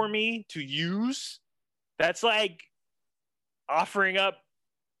for me to use. That's like offering up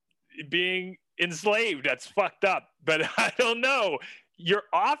being enslaved. That's fucked up, but I don't know. You're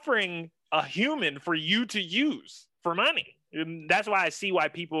offering a human for you to use for money. And that's why I see why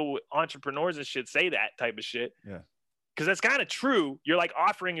people, entrepreneurs and shit, say that type of shit. Yeah. because that's kind of true. You're like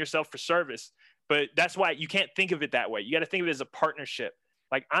offering yourself for service, but that's why you can't think of it that way. You got to think of it as a partnership.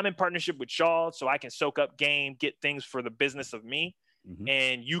 Like I'm in partnership with Shaw, so I can soak up game, get things for the business of me,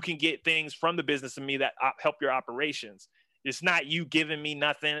 and you can get things from the business of me that help your operations. It's not you giving me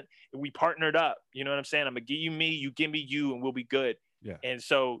nothing. We partnered up. You know what I'm saying? I'm gonna give you me, you give me you, and we'll be good. Yeah. And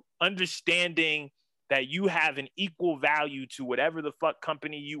so understanding that you have an equal value to whatever the fuck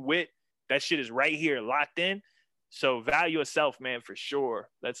company you with, that shit is right here locked in. So value yourself, man, for sure.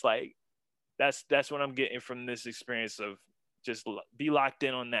 That's what I'm getting from this experience of just be locked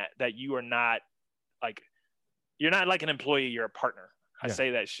in on that you are not like, you're not like an employee, you're a partner. I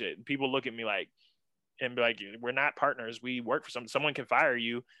say that shit. People look at me like, and be like, we're not partners. We work for someone can fire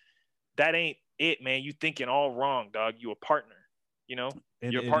you. That ain't it, man. You thinking all wrong, dog. You a partner, you know,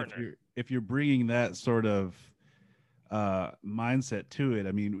 you're a partner. If you're bringing that sort of mindset to it,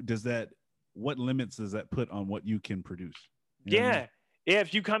 I mean, what limits does that put on what you can produce? You know what I mean? Yeah,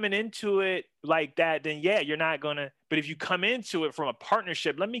 if you coming into it like that, then yeah, you're not gonna. But if you come into it from a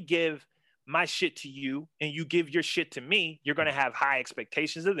partnership, let me give my shit to you, and you give your shit to me. You're gonna have high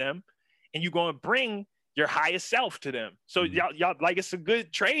expectations of them, and you're gonna bring your highest self to them. So y'all like, it's a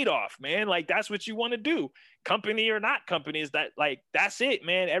good trade-off, man. Like that's what you want to do, company or not company. Is that like that's it,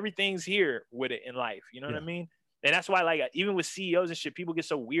 man? Everything's here with it in life. You know what I mean? And that's why, like, even with CEOs and shit, people get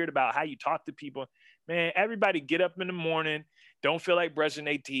so weird about how you talk to people. Man, everybody get up in the morning. Don't feel like brushing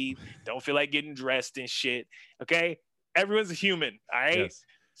their teeth. Don't feel like getting dressed and shit. Okay? Everyone's a human. All right? Yes.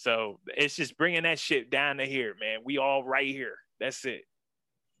 So it's just bringing that shit down to here, man. We all right here. That's it.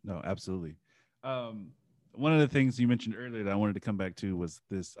 No, absolutely. One of the things you mentioned earlier that I wanted to come back to was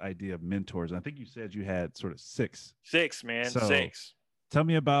this idea of mentors. And I think you said you had sort of six. Six, man. So six. Tell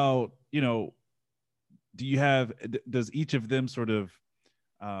me about, does each of them sort of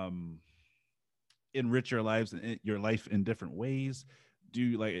enrich your lives and your life in different ways?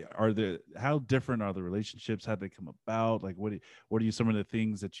 How different are the relationships? How do they come about? Like, what are some of the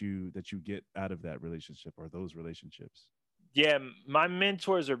things that you get out of that relationship or those relationships? Yeah, my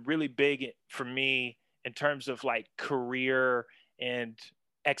mentors are really big for me in terms of like career and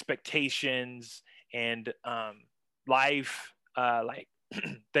expectations and life. Like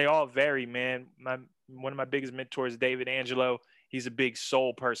they all vary, man. One of my biggest mentors, David Angelo, he's a big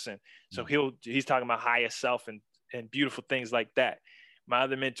soul person. So he's talking about highest self and beautiful things like that. My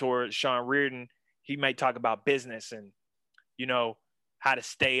other mentor, Sean Reardon, he might talk about business and, how to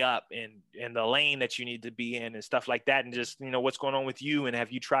stay up in the lane that you need to be in and stuff like that. And just, what's going on with you and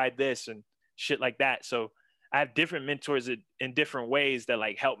have you tried this and shit like that. So I have different mentors in different ways that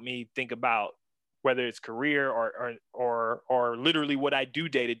like help me think about whether it's career or literally what I do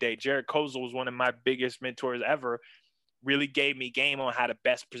day to day. Jared Kozel was one of my biggest mentors ever. Really gave me game on how to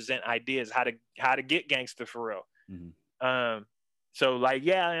best present ideas, how to get gangster for real. Mm-hmm. So like,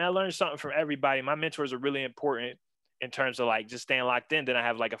 yeah, and I learned something from everybody. My mentors are really important in terms of like just staying locked in. Then I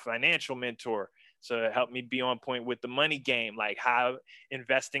have like a financial mentor. So it helped me be on point with the money game, like how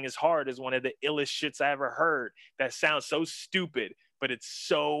investing is hard is one of the illest shits I ever heard. That sounds so stupid, but it's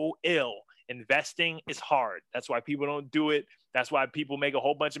so ill. Investing is hard. That's why people don't do it. That's why people make a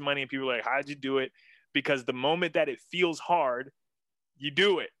whole bunch of money and people are like, how'd you do it? Because the moment that it feels hard, you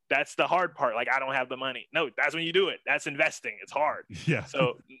do it. That's the hard part. Like, I don't have the money. No, that's when you do it. That's investing. It's hard. Yeah.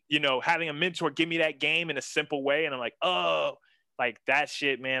 So, having a mentor give me that game in a simple way. And I'm like, oh, like that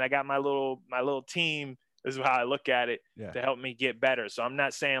shit, man. I got my little team. This is how I look at it to help me get better. So I'm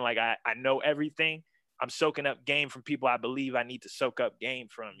not saying like I know everything. I'm soaking up game from people I believe I need to soak up game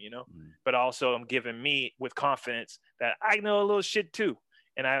from, but also I'm giving me with confidence that I know a little shit too.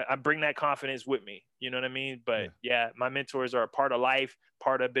 And I bring that confidence with me. You know what I mean? But yeah, my mentors are a part of life,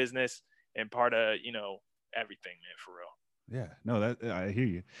 part of business, and part of, everything, man, for real. Yeah, no, I hear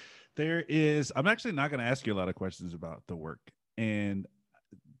you. I'm actually not going to ask you a lot of questions about the work. And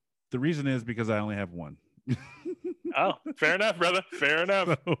the reason is because I only have one. Oh, fair enough, brother. Fair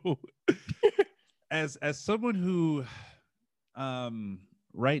enough. So, as someone who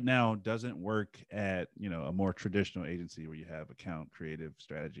right now doesn't work at a more traditional agency where you have account, creative,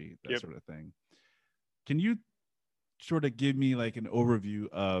 strategy, that sort of thing, can you sort of give me like an overview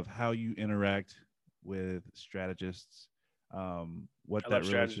of how you interact with strategists, what that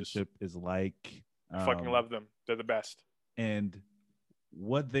relationship is like? I fucking love them. They're the best. And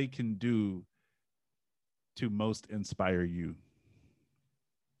what they can do to most inspire you.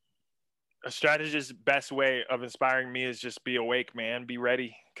 A strategist's best way of inspiring me is just be awake, man. Be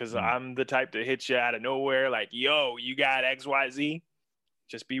ready. Because I'm the type to hit you out of nowhere. Like, yo, you got XYZ.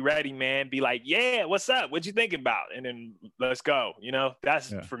 Just be ready, man. Be like, yeah, what's up? What you thinking about? And then let's go. You know,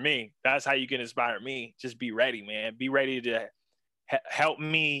 that's for me. That's how you can inspire me. Just be ready, man. Be ready to help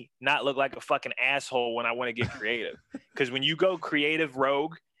me not look like a fucking asshole when I want to get creative. Because when you go creative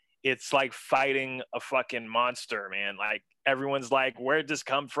rogue, it's like fighting a fucking monster, man. Like everyone's like, where'd this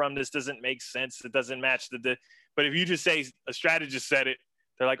come from? This doesn't make sense. It doesn't match the. But if you just say a strategist said it,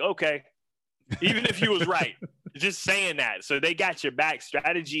 they're like, okay, even if you was right, just saying that. So they got your back.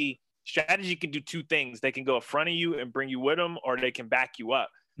 Strategy can do two things. They can go in front of you and bring you with them, or they can back you up.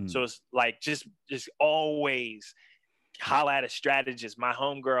 So it's like, just always holla at a strategist. My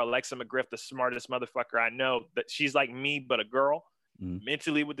homegirl, Alexa McGriff, the smartest motherfucker I know, that she's like me, but a girl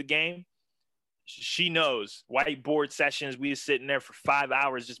mentally with the game. She knows. Whiteboard sessions, we were sitting there for 5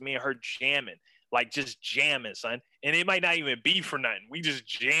 hours, just me and her jamming. Like just jamming, son. And it might not even be for nothing. We just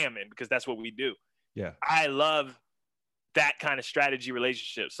jamming because that's what we do. Yeah. I love that kind of strategy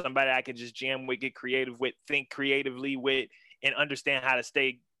relationship. Somebody I can just jam with, get creative with, think creatively with, and understand how to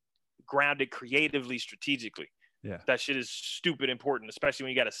stay grounded creatively, strategically. Yeah. That shit is stupid important, especially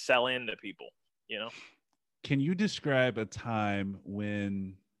when you got to sell into people, you know? Can you describe a time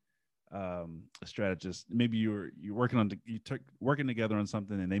when a strategist, maybe you're working together on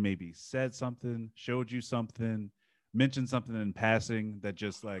something and they maybe said something, showed you something, mentioned something in passing that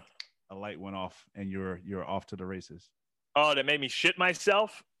just like a light went off and you're off to the races? Oh, that made me shit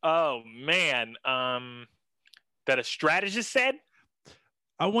myself? Oh man. That a strategist said?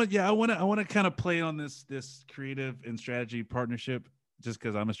 I want to kind of play on this creative and strategy partnership just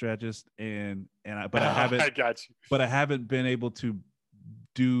because I'm a strategist I haven't been able to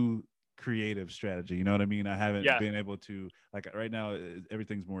do creative strategy. You know what I mean? I haven't been able to, like, right now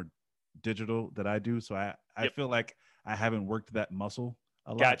everything's more digital that I do. So I feel like I haven't worked that muscle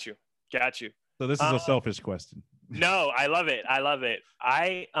a lot. Got you. So this is a selfish question. No, I love it.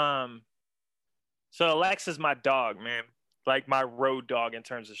 So Alexa's my dog, man. Like my road dog in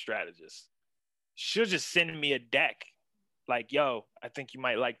terms of strategist. She'll just send me a deck. Like, yo, I think you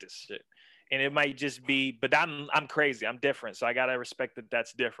might like this shit. And it might just be, but I'm crazy. I'm different. So I got to respect that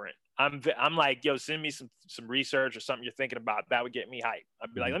that's different. I'm like, yo, send me some research or something you're thinking about. That would get me hyped.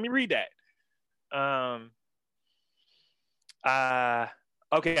 I'd be like, let me read that.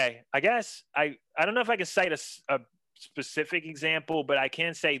 Okay. I guess I don't know if I can cite a specific example, but I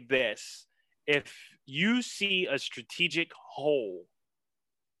can say this. If you see a strategic hole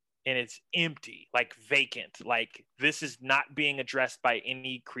and it's empty, like vacant, like this is not being addressed by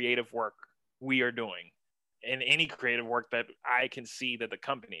any creative work we are doing and any creative work that I can see that the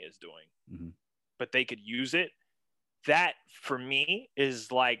company is doing, but they could use it. That for me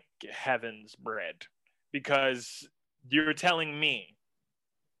is like heaven's bread, because you're telling me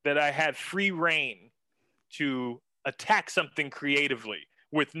that I have free reign to attack something creatively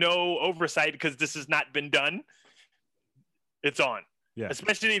with no oversight because this has not been done. It's on. Yeah.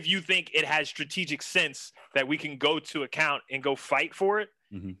 Especially if you think it has strategic sense that we can go to account and go fight for it.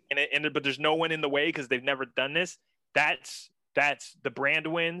 But there's no one in the way because they've never done this. That's the brand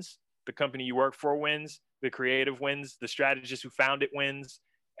wins, the company you work for wins, the creative wins, the strategist who found it wins.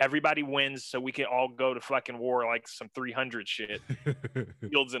 Everybody wins, so we can all go to fucking war like some 300 shit,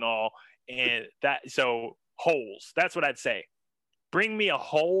 fields and all. And so holes. That's what I'd say. Bring me a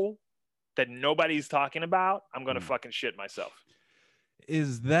hole that nobody's talking about. I'm gonna fucking shit myself.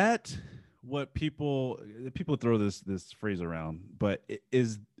 Is that what people throw this phrase around? But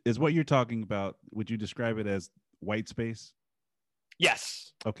is what you're talking about? Would you describe it as white space?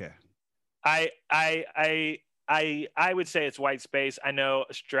 Yes. Okay. I would say it's white space. I know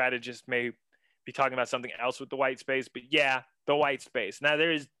a strategist may be talking about something else with the white space, but yeah, the white space. Now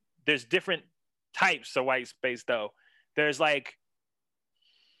there's different types of white space though. There's like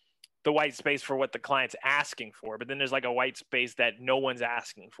the white space for what the client's asking for, but then there's like a white space that no one's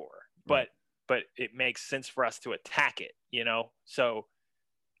asking for, but it makes sense for us to attack it, you know? So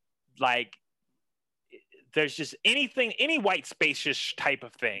like there's just any white space type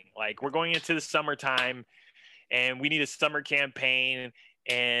of thing. Like we're going into the summertime and we need a summer campaign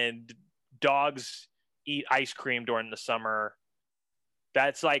and dogs eat ice cream during the summer.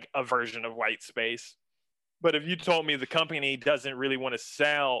 That's like a version of white space. But if you told me the company doesn't really want to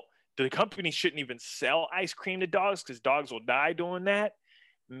sell, the company shouldn't even sell ice cream to dogs because dogs will die doing that,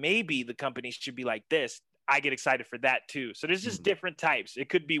 maybe the company should be like this. I get excited for that too. So there's just different types. It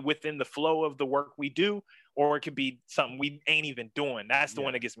could be within the flow of the work we do, or it could be something we ain't even doing. That's the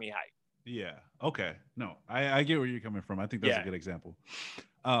one that gets me hyped. Yeah. Okay. No, I get where you're coming from. I think that's a good example.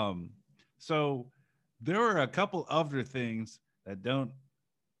 So there are a couple other things that don't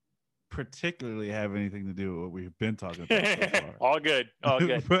particularly have anything to do with what we've been talking about so far. All good.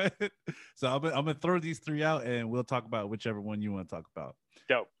 But, so I'm gonna throw these three out, and we'll talk about whichever one you want to talk about.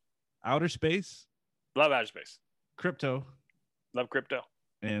 Dope. Outer space. Love outer space. Crypto. Love crypto.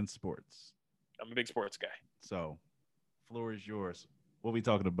 And sports. I'm a big sports guy. So, floor is yours. What are we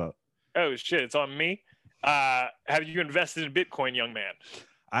talking about? Oh shit, it's on me. Have you invested in Bitcoin, young man?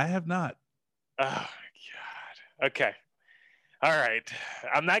 I have not. Oh God. Okay. All right.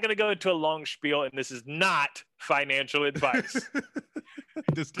 I'm not going to go into a long spiel, and this is not financial advice.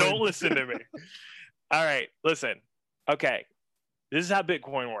 Don't listen to me. All right. Listen. Okay. This is how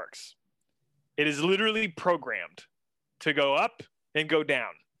Bitcoin works. It is literally programmed to go up and go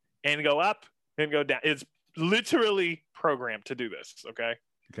down and go up and go down. It's literally programmed to do this. Okay.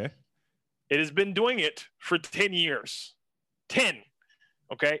 Okay. It has been doing it for 10 years. 10.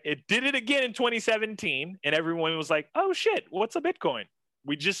 Okay. It did it again in 2017, and everyone was like, oh shit, what's a Bitcoin?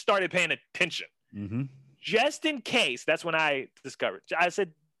 We just started paying attention. Mm-hmm. Just in case. That's when I discovered. I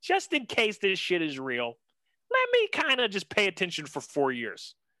said, just in case this shit is real, let me kind of just pay attention for 4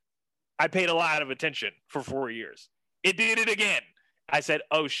 years. I paid a lot of attention for 4 years. It did it again. I said,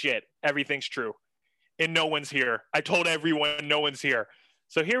 oh shit, everything's true. And no one's here. I told everyone no one's here.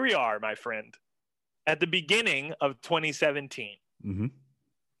 So here we are, my friend. At the beginning of 2017, mm-hmm.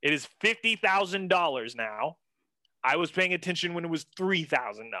 It is $50,000 now. I was paying attention when it was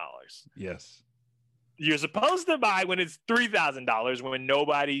 $3,000. Yes. You're supposed to buy when it's $3,000 when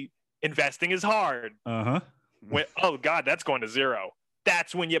nobody investing is hard. Uh-huh. When, oh God, that's going to zero.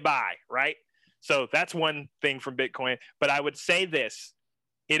 That's when you buy, right? So that's one thing from Bitcoin. But I would say this.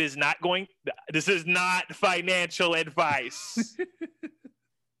 This is not financial advice.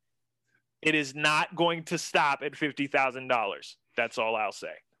 It is not going to stop at $50,000. That's all I'll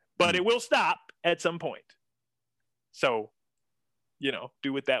say. But it will stop at some point. So,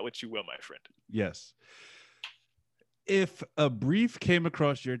 do with that what you will, my friend. Yes. If a brief came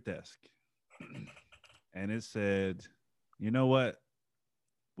across your desk and it said, you know what?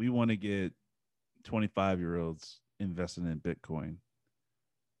 We want to get 25-year-olds investing in Bitcoin.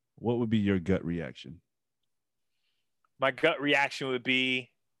 What would be your gut reaction? My gut reaction would be,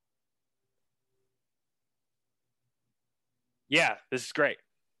 yeah, this is great.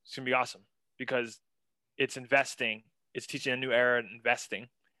 It's going to be awesome because it's investing. It's teaching a new era in investing.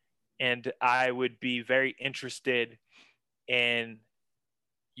 And I would be very interested in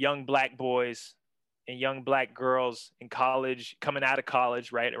young Black boys and young Black girls in college, coming out of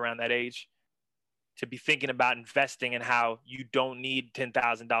college, right around that age, to be thinking about investing and how you don't need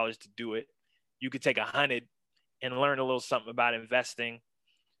 $10,000 to do it. You could take 100 and learn a little something about investing.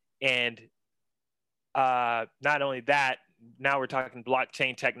 And not only that, now we're talking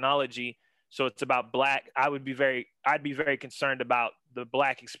blockchain technology. So it's about I'd be very concerned about the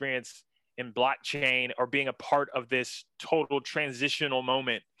Black experience in blockchain or being a part of this total transitional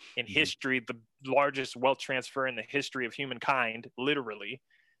moment in history, the largest wealth transfer in the history of humankind, literally.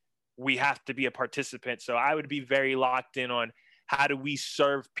 We have to be a participant. So I would be very locked in on how do we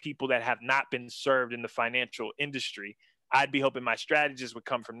serve people that have not been served in the financial industry. I'd be hoping my strategists would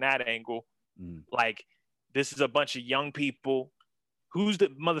come from that angle. Like, this is a bunch of young people. Who's the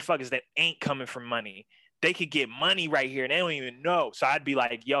motherfuckers that ain't coming from money? They could get money right here and they don't even know. So I'd be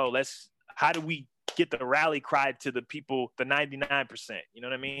like, yo, how do we get the rally cry to the people, the 99%? You know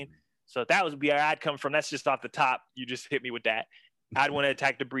what I mean? So that would be where I'd come from. That's just off the top. You just hit me with that. I'd want to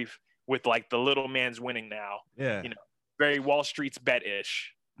attack the brief with like the little man's winning now. Yeah. Very Wall Street's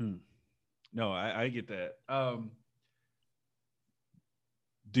bet-ish. No, I get that.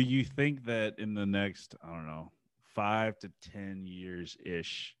 Do you think that in the next, 5 to 10 years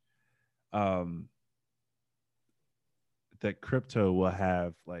ish, that crypto will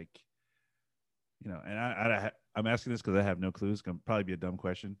have and I'm asking this because I have no clues. It's gonna probably be a dumb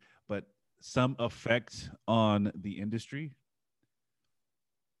question, but some effect on the industry?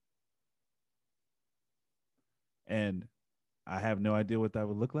 And I have no idea what that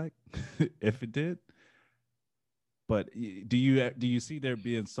would look like if it did. But do you see there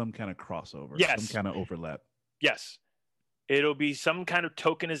being some kind of crossover? Yes. Some kind of overlap? Yes. It'll be some kind of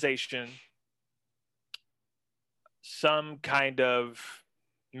tokenization, some kind of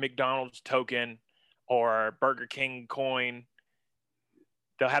McDonald's token or Burger King coin.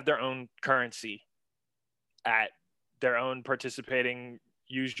 They'll have their own currency at their own participating.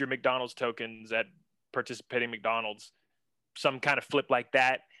 Use your McDonald's tokens at participating McDonald's. Some kind of flip like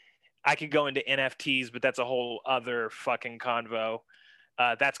that. I could go into NFTs, but that's a whole other fucking convo.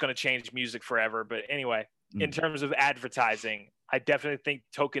 That's going to change music forever. But anyway, in terms of advertising, I definitely think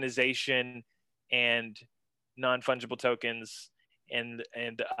tokenization and non-fungible tokens and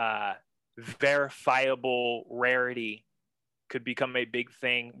verifiable rarity could become a big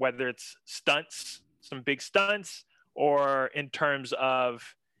thing, whether it's stunts, some big stunts, or in terms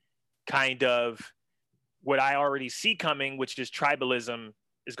of kind of what I already see coming, which is tribalism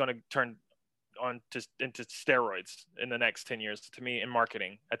is going to turn into steroids in the next 10 years to me in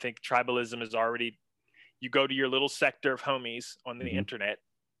marketing. I think tribalism is already, you go to your little sector of homies on the internet,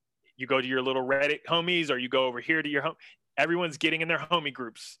 you go to your little Reddit homies, or you go over here to your home. Everyone's getting in their homie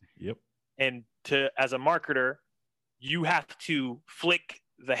groups. Yep. And as a marketer, you have to flick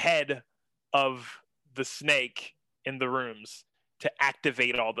the head of the snake in the rooms to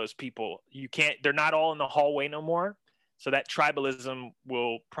activate all those people. They're not all in the hallway no more. So that tribalism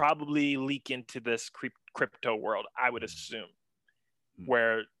will probably leak into this crypto world, I would assume,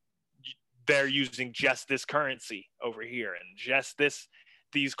 where they're using just this currency over here and just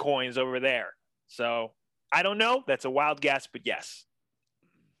these coins over there. So I don't know. That's a wild guess, but yes.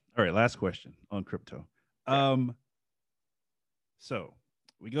 All right, last question on crypto. So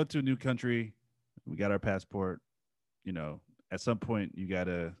we go to a new country, we got our passport, at some point you got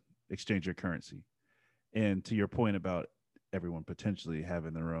to exchange your currency. And to your point about everyone potentially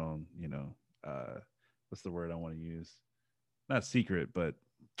having their own, what's the word I want to use? Not secret, but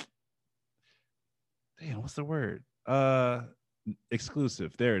damn, what's the word?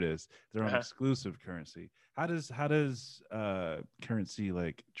 Exclusive. There it is. Their own exclusive currency. How does currency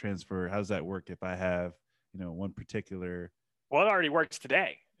like transfer? How does that work if I have, one particular? Well, it already works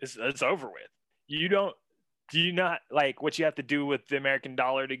today. It's over with. Do you not like what you have to do with the American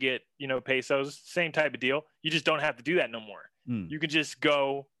dollar to get, pesos? Same type of deal. You just don't have to do that no more. You can just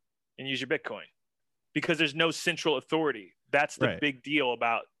go and use your Bitcoin because there's no central authority. That's the big deal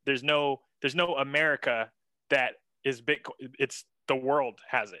about there's no America that is Bitcoin. It's the world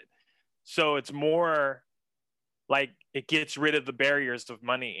has it. So it's more like it gets rid of the barriers of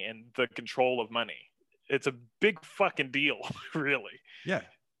money and the control of money. It's a big fucking deal, really. Yeah.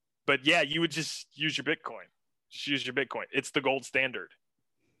 But yeah, you would just use your Bitcoin. Just use your Bitcoin. It's the gold standard.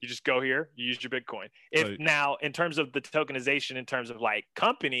 You just go here, you use your Bitcoin. Now, in terms of the tokenization, in terms of like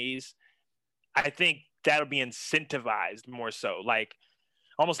companies, I think that'll be incentivized more so. Like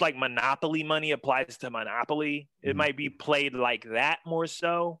almost like monopoly money applies to monopoly. It might be played like that more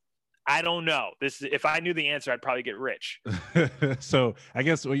so. I don't know. If I knew the answer, I'd probably get rich. So I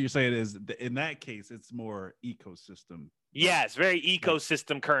guess what you're saying is in that case, it's more ecosystem. Yeah, it's very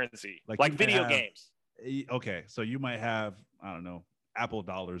ecosystem currency, like video games. Okay, so you might have, I don't know, Apple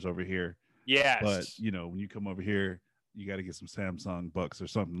dollars over here. Yes. But, when you come over here, you got to get some Samsung bucks or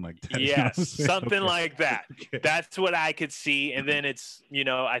something like that. Yes, something like that. Okay. That's what I could see. And then it's,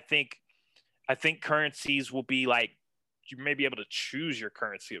 I think currencies will be like, you may be able to choose your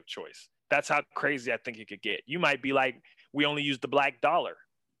currency of choice. That's how crazy I think it could get. You might be like, we only use the black dollar.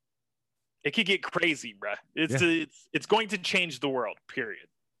 It could get crazy, bruh. It's going to change the world, period.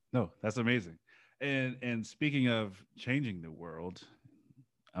 No, that's amazing. And speaking of changing the world,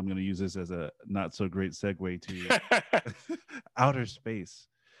 I'm going to use this as a not so great segue to outer space.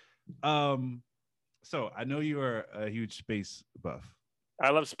 So I know you are a huge space buff. I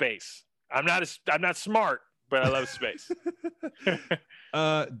love space. I'm not smart, but I love space.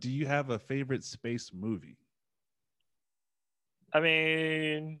 Do you have a favorite space movie? I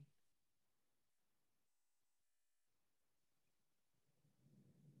mean,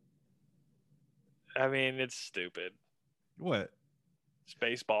 it's stupid. What?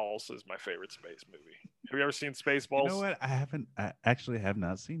 Spaceballs is my favorite space movie. Have you ever seen Spaceballs? You know what? I actually have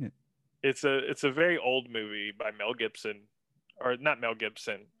not seen it. It's a very old movie by Mel Gibson, or not Mel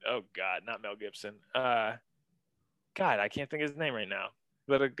Gibson. Oh God, not Mel Gibson. God, I can't think of his name right now.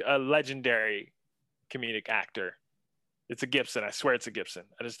 But a legendary comedic actor. It's a Gibson. I swear it's a Gibson.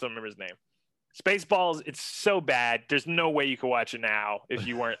 I just don't remember his name. Spaceballs. It's so bad. There's no way you could watch it now if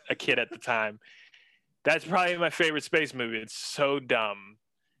you weren't a kid at the time. That's probably my favorite space movie. It's so dumb.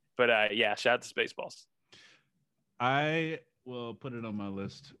 But yeah, shout out to Spaceballs. I will put it on my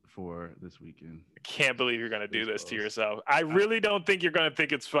list for this weekend. I can't believe you're going to do this to yourself. I really don't think you're going to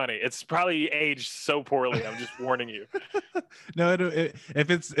think it's funny. It's probably aged so poorly. I'm just warning you. No,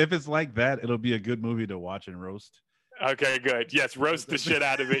 if it's like that, it'll be a good movie to watch and roast. Okay, good. Yes, roast the shit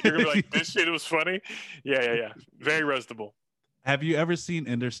out of it. You're going to be like, this shit was funny? Yeah. Very roastable. Have you ever seen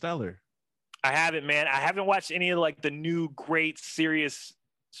Interstellar? I haven't, man. I haven't watched any of like the new great serious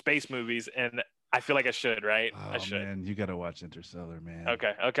space movies, and I feel like I should, right? Oh, I should. Man, you got to watch Interstellar, man.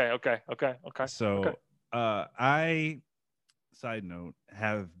 Okay. So, I, side note,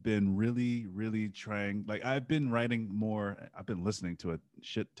 have been really, really trying. Like, I've been writing more. I've been listening to a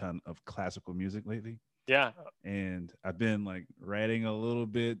shit ton of classical music lately. Yeah. And I've been like writing a little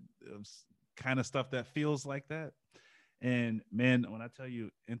bit of kind of stuff that feels like that. And man, when I tell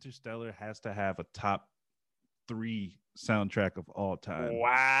you, Interstellar has to have a top 3 soundtrack of all time.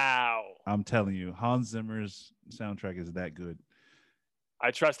 Wow. I'm telling you, Hans Zimmer's soundtrack is that good. I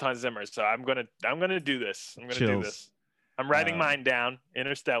trust Hans Zimmer, so I'm gonna do this. Do this. I'm writing mine down.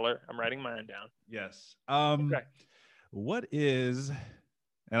 Interstellar. I'm writing mine down. Yes. Okay. What is,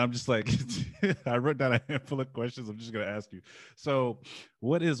 and I'm just like, I wrote down a handful of questions. I'm just gonna ask you. So,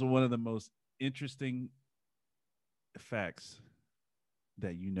 what is one of the most interesting facts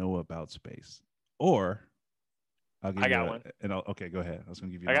that you know about space? Or I'll give you one. And okay, go ahead. I was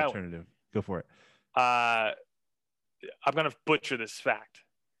gonna give you an alternative. Go for it. I'm going to butcher this fact,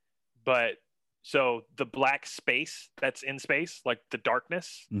 but so the black space that's in space, like the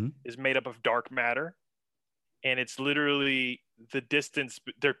darkness, is made up of dark matter, and it's literally the distance.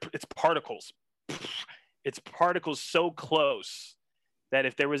 It's particles. It's particles so close that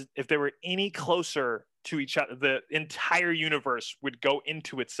if there were any closer to each other, the entire universe would go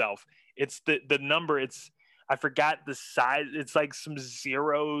into itself. It's the number. I forgot the size. It's like some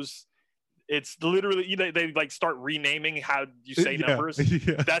zeros. It's literally, they like start renaming how you say numbers.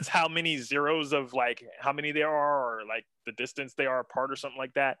 Yeah. That's how many zeros of like how many there are, or like the distance they are apart or something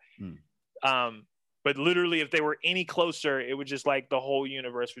like that. But literally, if they were any closer, it would just like the whole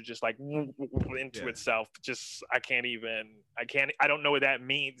universe would just like into itself. Just I don't know what that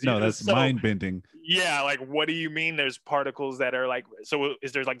means. No, that's mind bending. Yeah, like what do you mean? There's particles that are like, so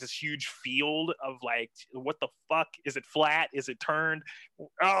is there like this huge field of like, what the fuck? Is it flat? Is it turned?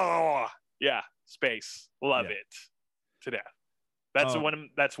 Oh. Yeah, space. Love it to death. That's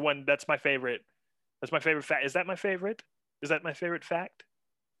That's my favorite. That's my favorite fact. Is that my favorite? Is that my favorite fact?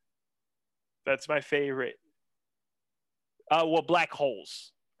 That's my favorite. Well, black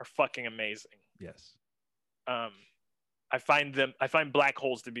holes are fucking amazing. Yes. I find black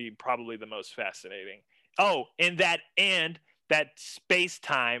holes to be probably the most fascinating. Oh, and that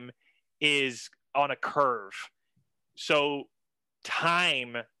space-time is on a curve. So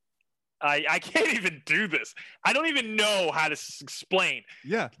time, I can't even do this. I don't even know how to explain.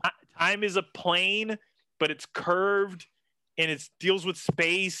 Yeah. Time is a plane, but it's curved and it deals with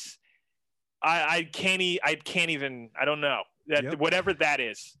space. I can't even, I don't know. Whatever that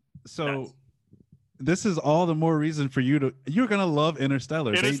is. So this is all the more reason for you're going to love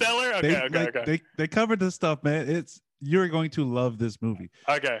Interstellar. Okay. They covered this stuff, man. You're going to love this movie.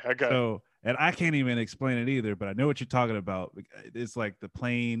 Okay. So, and I can't even explain it either, but I know what you're talking about. It's like the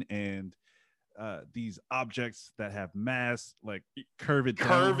plane and these objects that have mass, like curve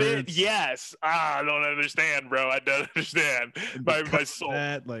it. Yes. I don't understand, bro. I don't understand. My soul.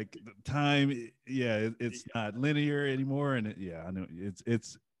 That like the time, it's not linear anymore, and I know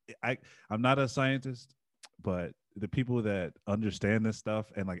I'm not a scientist, but the people that understand this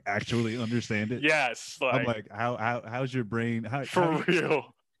stuff and like actually understand it, yes. I'm like, how's your brain?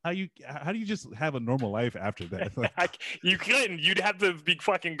 Real? How do you just have a normal life after that? Like, you couldn't. You'd have to be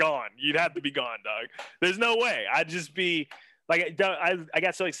fucking gone. You'd have to be gone, dog. There's no way. I'd just be like, I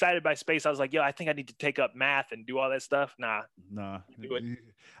got so excited by space. I was like, yo, I think I need to take up math and do all that stuff. Nah.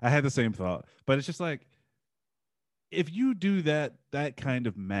 I had the same thought, but it's just like, if you do that kind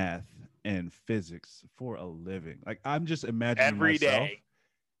of math and physics for a living, like I'm just imagining every myself, day.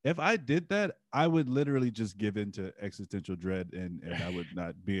 If I did that, I would literally just give into existential dread and I would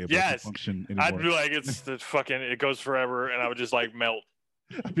not be able to function anymore. I'd be like, it goes forever, and I would just like melt.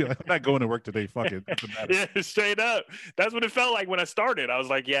 I'd be like, I'm not going to work today. Fuck it. Yeah, straight up. That's what it felt like when I started. I was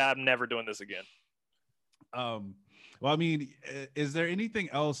like, yeah, I'm never doing this again. Well, I mean, is there anything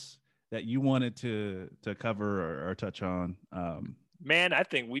else that you wanted to cover or touch on? Man, I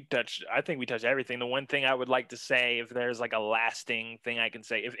think we touched everything. The one thing I would like to say, if there's like a lasting thing I can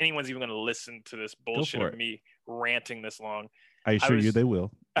say, if anyone's even going to listen to this bullshit of me ranting this long, I assure you they will.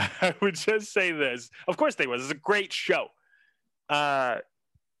 I would just say this. Of course they will. It's a great show. I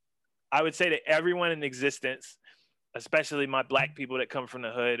would say to everyone in existence, especially my black people that come from the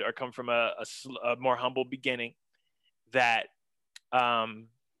hood or come from a more humble beginning, that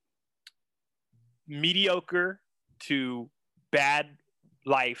mediocre to bad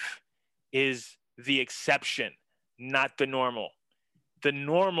life is the exception, not the normal. The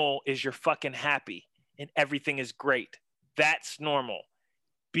normal is you're fucking happy and everything is great. That's normal.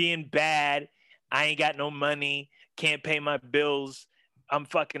 Being bad, I ain't got no money, can't pay my bills, I'm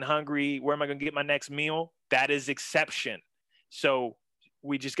fucking hungry, where am I gonna get my next meal? That is exception. So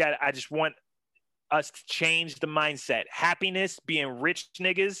I just want us to change the mindset. Happiness, being rich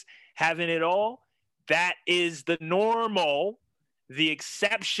niggas, having it all, that is the normal. The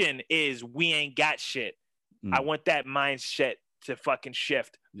exception is we ain't got shit. Mm. I want that mindset to fucking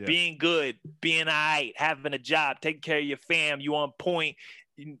shift. Yeah. Being good, being all right, having a job, taking care of your fam, you on point,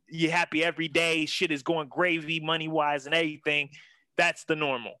 you're happy every day, shit is going gravy money-wise and everything. That's the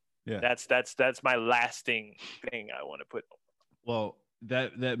normal. Yeah. That's my lasting thing I want to put. Well,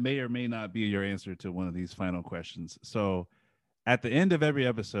 that may or may not be your answer to one of these final questions. So at the end of every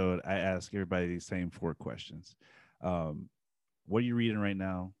episode, I ask everybody these same 4 questions. What are you reading right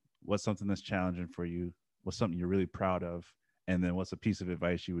now? What's something that's challenging for you? What's something you're really proud of? And then what's a piece of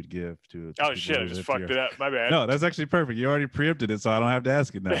advice you would give to oh shit, I just fucked it up. My bad. No, that's actually perfect. You already preempted it, so I don't have to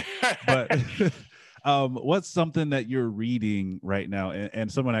ask it now. But what's something that you're reading right now? And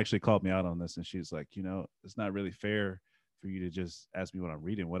someone actually called me out on this, and she's like, it's not really fair for you to just ask me what I'm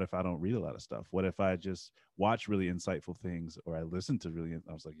reading. What if I don't read a lot of stuff? What if I just watch really insightful things, or I listen to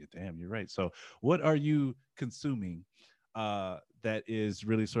I was like, yeah, damn, you're right. So what are you consuming that is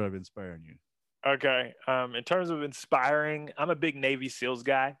really sort of inspiring you? Okay. In terms of inspiring, I'm a big Navy SEALs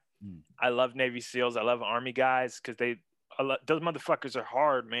guy. I love Navy SEALs. I love Army guys because those motherfuckers are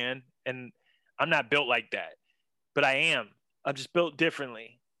hard, man. And I'm not built like that, but I am. I'm just built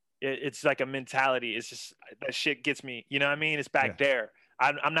differently. It's like a mentality. It's just that shit gets me. You know what I mean? It's back there.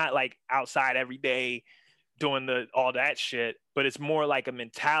 I'm not like outside every day doing all that shit, but it's more like a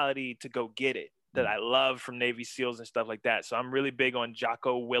mentality to go get it that I love from Navy SEALs and stuff like that. So I'm really big on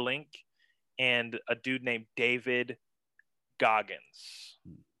Jocko Willink and a dude named David Goggins.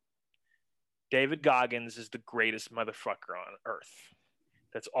 David Goggins is the greatest motherfucker on earth.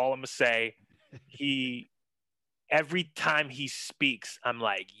 That's all I'm gonna say. Every time he speaks, I'm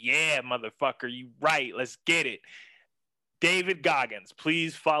like, yeah, motherfucker, you right. Let's get it. David Goggins.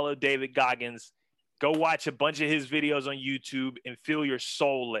 Please follow David Goggins. Go watch a bunch of his videos on YouTube and feel your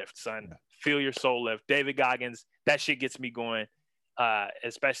soul lift, son. Yeah. Feel your soul lift. David Goggins, that shit gets me going.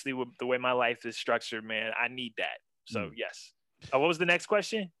 Especially with the way my life is structured, man. I need that. So yes. What was the next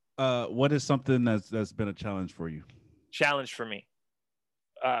question? What is something that's been a challenge for you? Challenge for me.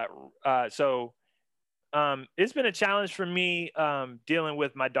 It's been a challenge for me dealing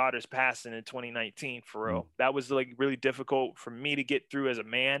with my daughter's passing in 2019 for real. That was like really difficult for me to get through as a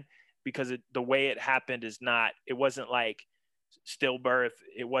man because the way it happened it wasn't like stillbirth.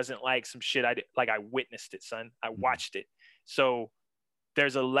 It wasn't like some shit I witnessed it, son. I watched it. So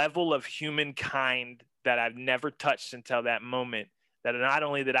there's a level of humankind that I've never touched until that moment, that not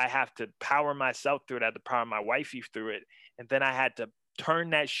only did I have to power myself through it, I had to power my wifey through it. And then I had to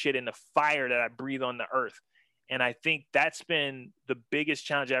turn that shit into fire that I breathe on the earth. And I think that's been the biggest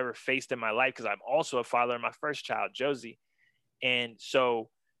challenge I ever faced in my life, because I'm also a father of my first child, Josie. And so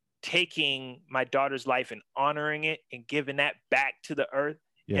taking my daughter's life and honoring it and giving that back to the earth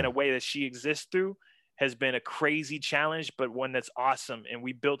in a way that she exists through has been a crazy challenge, but one that's awesome. And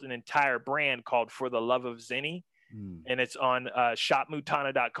we built an entire brand called For the Love of Zenny. And it's on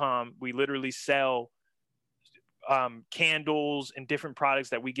shopmutana.com. We literally sell candles and different products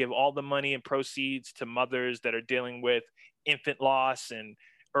that we give all the money and proceeds to mothers that are dealing with infant loss and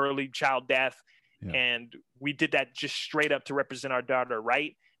early child death. And we did that just straight up to represent our daughter,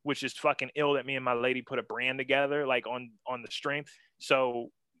 right? Which is fucking ill that me and my lady put a brand together, like on the strength.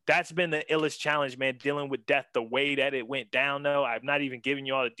 So that's been the illest challenge, man, dealing with death the way that it went down, though. I've not even given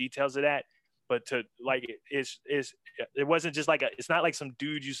you all the details of that, but to like, it wasn't just like it's not like some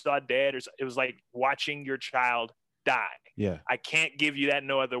dude you saw dead, or it was like watching your child die. Yeah. I can't give you that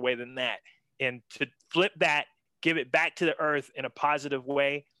no other way than that. And to flip that, give it back to the earth in a positive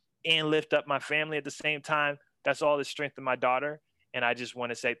way and lift up my family at the same time. That's all the strength of my daughter. And I just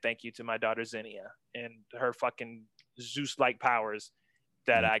want to say thank you to my daughter, Xenia, and her fucking Zeus-like powers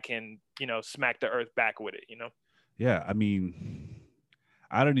that I can, smack the earth back with it, Yeah. I mean,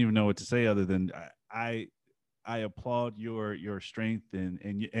 I don't even know what to say other than I applaud your strength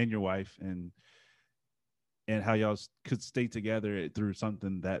and your wife and how y'all could stay together through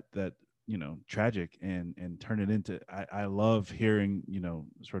something that tragic and turn it into. I love hearing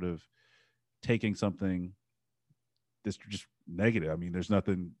sort of taking something that's just negative. I mean, there's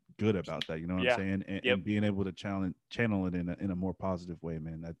nothing good about that. You know what I'm saying? And being able to channel it in a more positive way,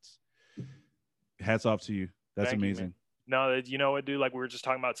 man. That's hats off to you. That's Thank amazing. You, no, you know what, dude? Like we were just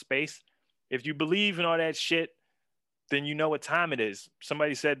talking about space. If you believe in all that shit, then you know what time it is.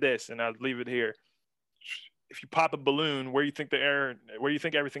 Somebody said this, and I'll leave it here. If you pop a balloon, where do you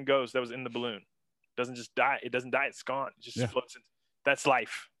think everything goes that was in the balloon? It doesn't just die. It doesn't die. It's gone. It just floats in. That's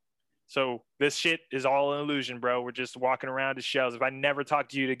life. So this shit is all an illusion, bro. We're just walking around as shells. If I never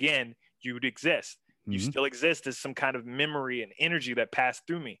talked to you again, you would exist. You still exist as some kind of memory and energy that passed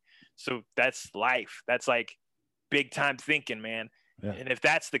through me. So that's life. That's like big time thinking, man. Yeah. And if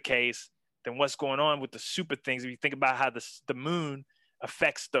that's the case, then what's going on with the super things? If you think about how the moon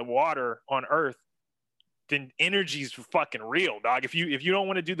affects the water on Earth, then energy's fucking real, dog. If you don't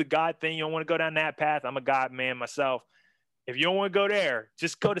want to do the God thing, you don't want to go down that path. I'm a God man myself. If you don't want to go there,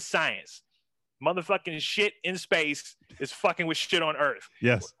 just go to science. Motherfucking shit in space is fucking with shit on Earth.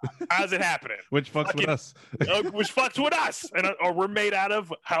 Yes. How's it happening? Which fucks with us. Which fucks with us. And or we're made out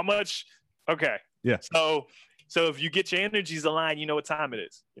of how much? Okay. Yeah. So if you get your energies aligned, you know what time it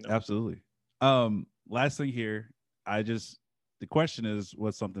is. You know? Absolutely. Last thing here, the question is,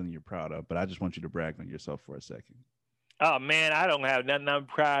 what's something you're proud of? But I just want you to brag on yourself for a second. Oh man, I don't have nothing I'm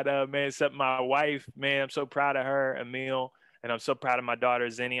proud of, man, except my wife. Man, I'm so proud of her, Emil. And I'm so proud of my daughter,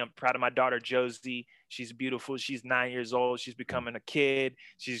 Zenny. I'm proud of my daughter, Josie. She's beautiful. She's 9 years old. She's becoming a kid.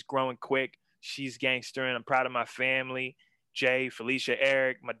 She's growing quick. She's gangster. And I'm proud of my family, Jay, Felicia,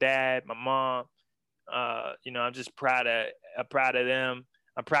 Eric, my dad, my mom. I'm just proud of them.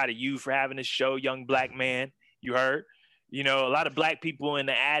 I'm proud of you for having this show, Young Black Man. You heard? A lot of black people in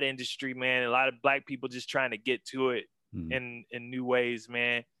the ad industry, man. A lot of black people just trying to get to it in new ways,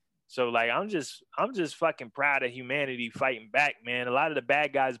 man. So like, I'm just fucking proud of humanity fighting back, man. A lot of the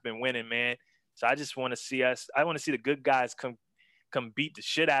bad guys been winning, man. So I just want to see I want to see the good guys come beat the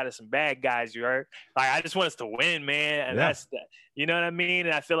shit out of some bad guys. You heard? Like, I just want us to win, man. And that's that. You know what I mean?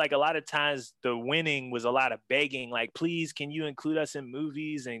 And I feel like a lot of times the winning was a lot of begging, like, please, can you include us in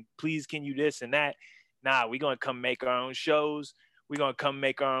movies? And please, can you this and that? Nah, we're going to come make our own shows. We're going to come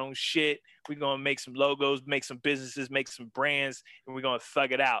make our own shit. We're going to make some logos, make some businesses, make some brands, and we're going to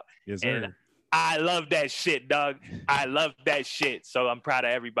thug it out. Yes, sir. And I love that shit, Doug. I love that shit. So I'm proud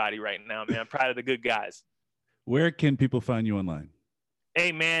of everybody right now, man. I'm proud of the good guys. Where can people find you online?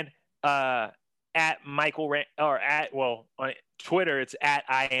 Hey, man, at Michael on Twitter, it's at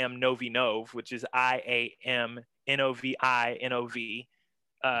I am Novi Nov, which is IAMNOVINOV.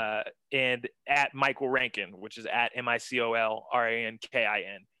 And at Michael Rankin, which is at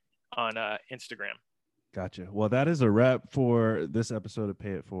MICOLRANKIN on Instagram. Gotcha. Well, that is a wrap for this episode of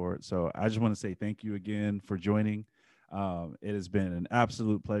Pay It Forward. So I just want to say thank you again for joining. It has been an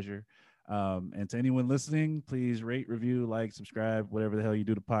absolute pleasure. And to anyone listening, please rate, review, like, subscribe, whatever the hell you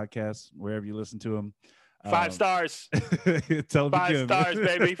do to podcasts, wherever you listen to them. 5 stars. Tell them 5 stars,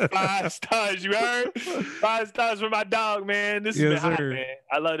 baby. 5 stars. You heard? 5 stars for my dog, man. This has been hot, man.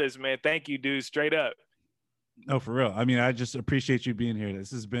 I love this, man. Thank you, dude. Straight up. No, for real. I mean, I just appreciate you being here.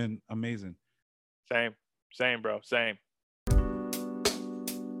 This has been amazing. Same, bro. Same.